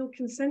think there's no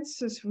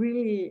consensus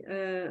really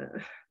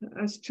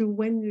as to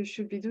when you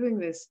should be doing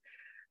this.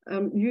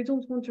 You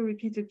don't want to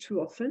repeat it too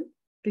often,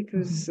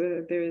 because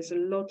there is a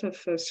lot of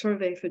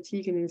survey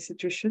fatigue in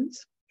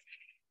institutions.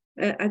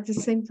 At the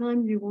same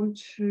time, you want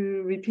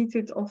to repeat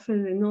it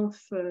often enough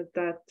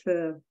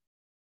that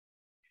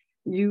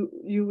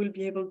you will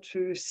be able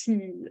to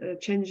see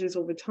changes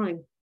over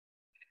time.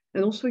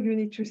 And also you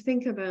need to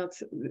think about,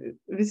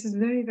 this is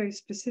very, very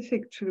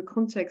specific to the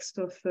context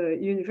of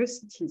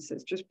universities.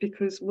 It's just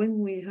because when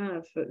we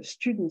have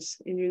students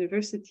in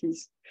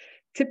universities,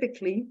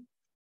 typically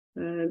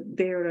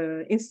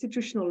their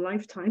institutional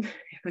lifetime,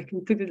 if I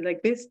can put it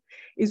like this,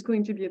 is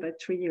going to be about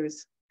 3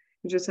 years.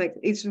 Just like,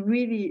 it's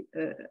really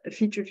a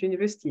feature of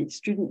university.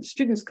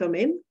 Students come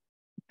in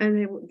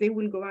and they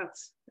will go out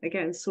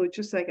again. So it's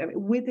just like, I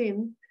mean,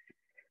 within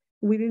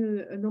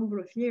within a number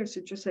of years,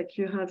 it's just like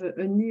you have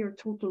a near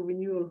total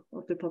renewal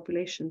of the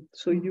population.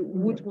 So you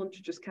would want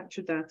to just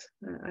capture that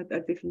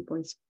at different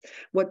points.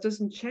 What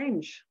doesn't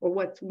change, or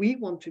what we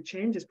want to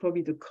change, is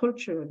probably the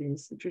culture of the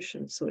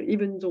institution. So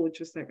even though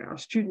just like our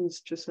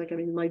students, just like, I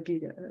mean, might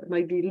be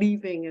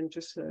leaving, and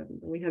just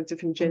we have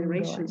different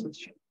generations of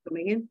students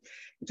coming in,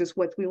 just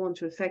what we want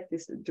to affect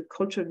is the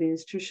culture of the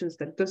institutions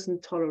that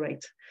doesn't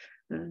tolerate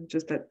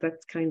just that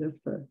kind of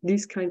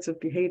these kinds of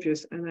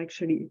behaviors, and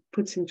actually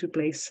puts into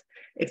place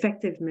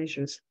effective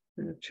measures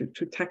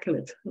to tackle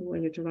it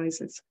when it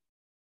arises.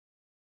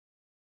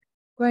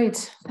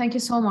 Great, thank you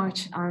so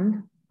much,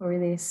 Anne, for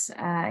this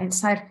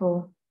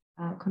insightful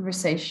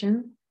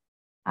conversation.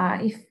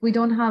 If we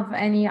don't have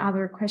any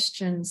other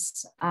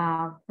questions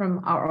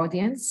from our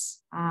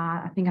audience,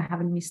 I think I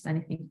haven't missed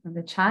anything from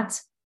the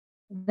chat,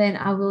 then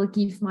I will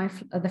give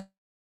the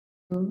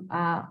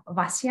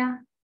Vasya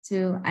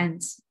to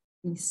end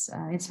this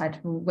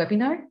insightful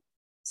webinar.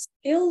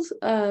 Still,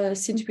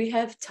 since we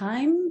have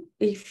time,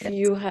 if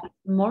you have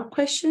more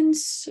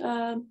questions,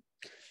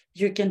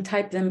 you can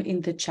type them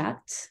in the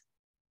chat.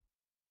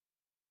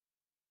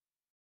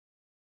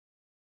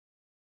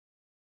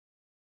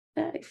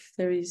 If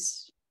there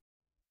is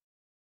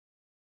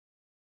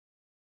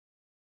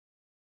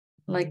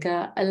like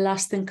a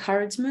last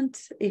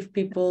encouragement, if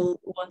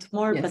people want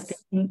more, but they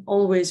can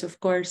always, of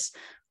course,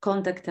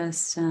 contact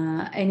us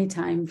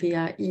anytime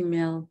via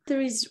email.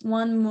 There is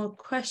one more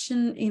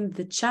question in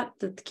the chat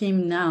that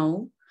came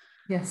now.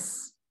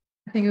 Yes,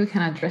 I think we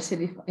can address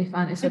it if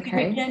Anne is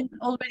okay. We can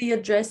already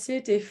address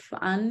it if,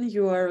 Anne,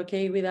 you are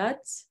okay with that.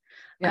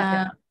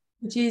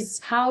 Which is,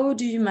 how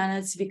do you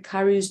manage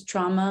vicarious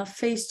trauma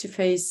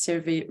face-to-face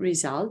survey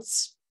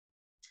results?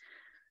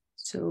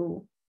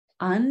 So,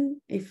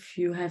 Anne, if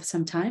you have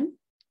some time.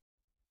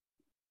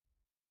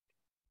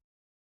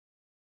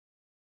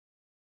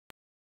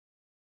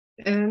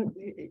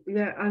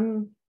 Yeah,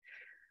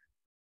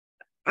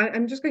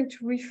 I'm just going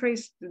to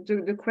rephrase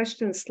the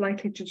question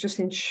slightly to just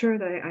ensure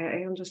that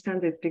I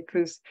understand it,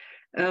 because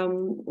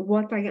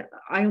what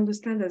I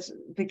understand as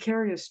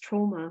vicarious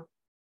trauma,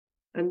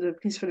 and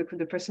please for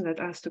the person that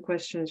asked the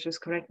question,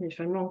 just correct me if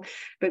I'm wrong,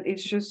 but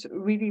it's just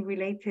really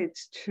related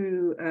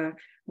to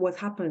what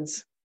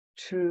happens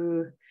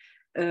to,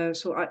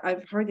 so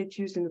I've heard it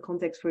used in the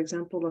context, for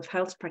example, of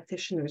health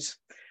practitioners,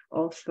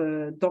 of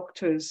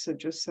doctors,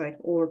 just like,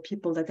 or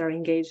people that are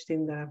engaged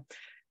in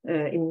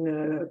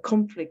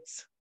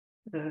conflicts.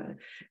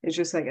 It's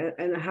just like,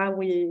 and how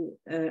we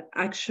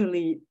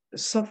actually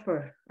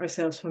suffer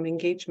ourselves from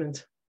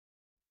engagement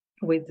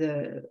with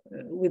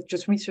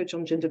just research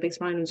on gender-based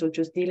violence, or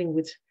just dealing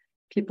with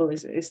people.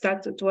 Is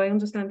that, do I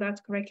understand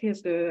that correctly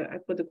as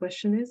what the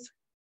question is?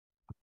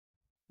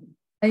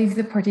 If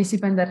the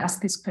participant that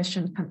asked this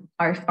question can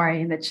clarify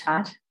in the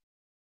chat,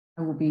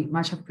 that will be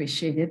much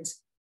appreciated.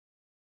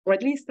 Or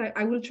at least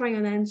I will try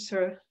and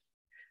answer.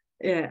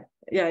 I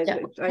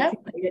think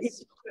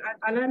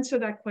I'll answer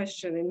that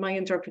question in my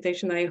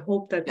interpretation. I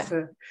hope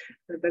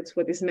that's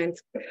what is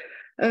meant.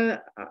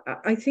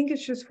 I think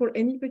it's just for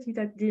anybody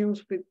that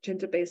deals with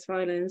gender-based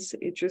violence,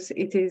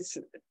 it is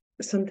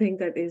something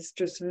that is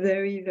just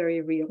very,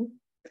 very real,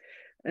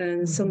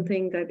 and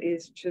something that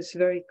is just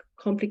very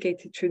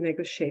complicated to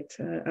negotiate.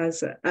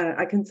 As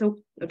I can talk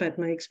about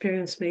my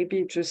experience,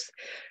 maybe just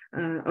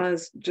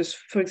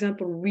for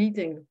example,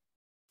 reading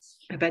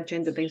about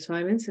gender-based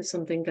violence is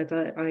something that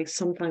I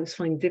sometimes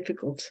find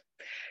difficult.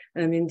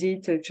 And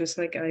indeed, just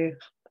like I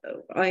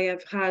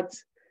have had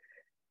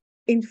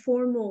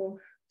informal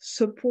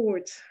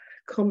support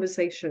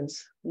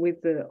conversations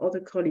with the other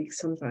colleagues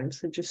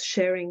sometimes, and just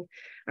sharing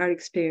our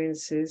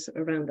experiences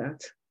around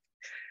that.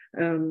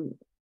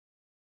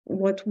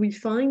 What we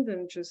find,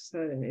 and just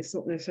it's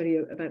not necessarily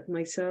about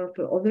myself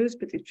or others,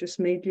 but it just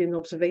may be an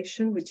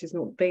observation which is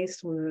not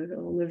based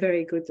on a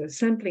very good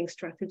sampling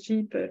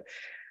strategy, but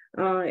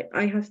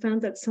I have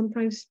found that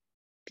sometimes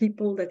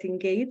people that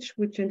engage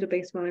with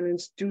gender-based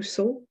violence do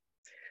so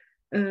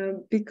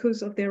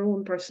because of their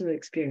own personal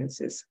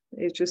experiences.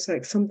 It's just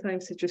like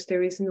sometimes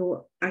there is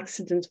no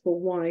accident for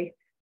why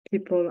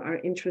people are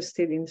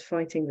interested in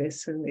fighting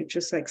this, and it's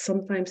just like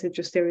sometimes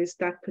there is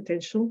that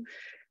potential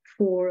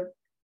for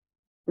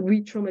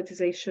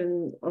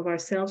re-traumatization of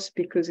ourselves,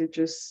 because it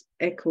just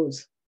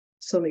echoes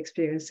some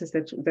experiences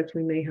that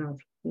we may have.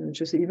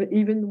 Just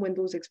even when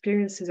those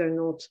experiences are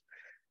not.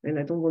 And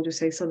I don't want to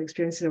say some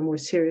experiences are more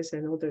serious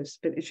than others,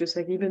 but it's just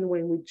like even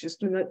when we just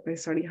do not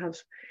necessarily have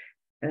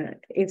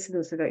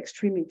incidents that are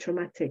extremely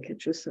traumatic,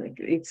 it's just like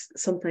it's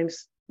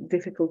sometimes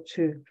difficult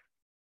to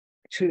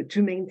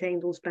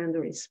maintain those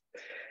boundaries.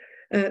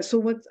 So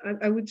what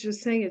I would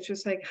just say, it's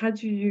just like, how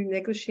do you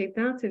negotiate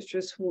that? It's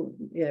just,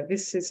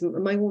 this is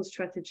my own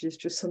strategy, is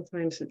just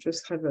sometimes to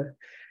just have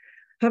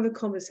a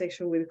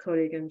conversation with a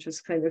colleague and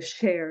just kind of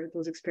share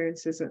those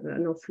experiences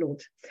and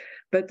offload.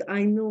 But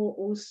I know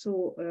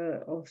also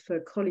of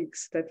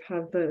colleagues that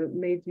have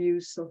made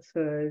use of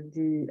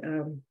the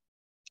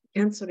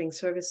cancelling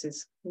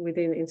services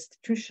within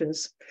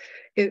institutions,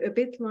 a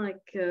bit like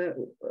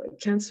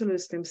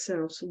counsellors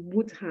themselves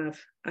would have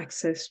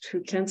access to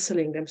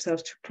cancelling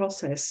themselves to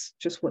process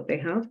just what they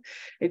have.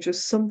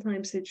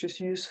 Sometimes it's just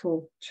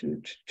useful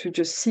to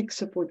just seek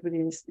support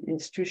within the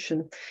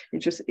institution. It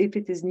just, if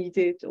it is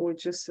needed, or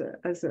just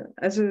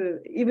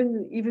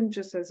even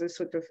just as a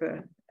sort of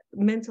a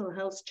mental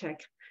health check,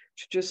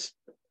 to just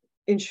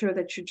ensure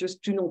that you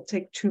just do not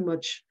take too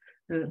much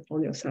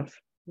on yourself.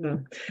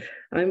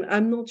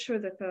 I'm not sure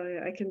that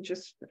I can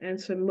just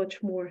answer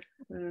much more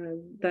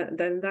than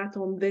that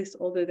on this,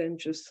 other than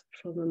just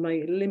from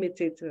my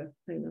limited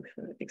kind of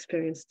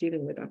experience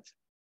dealing with that.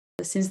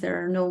 Since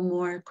there are no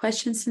more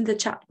questions in the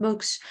chat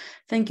box,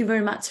 thank you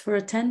very much for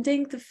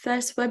attending the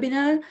first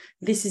webinar.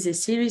 This is a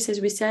series,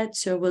 as we said,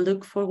 so we'll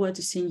look forward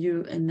to seeing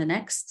you in the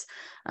next.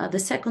 The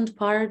second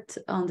part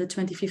on the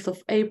 25th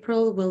of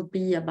April will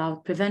be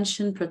about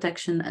prevention,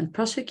 protection, and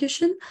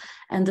prosecution.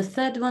 And the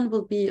third one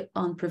will be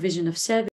on provision of service.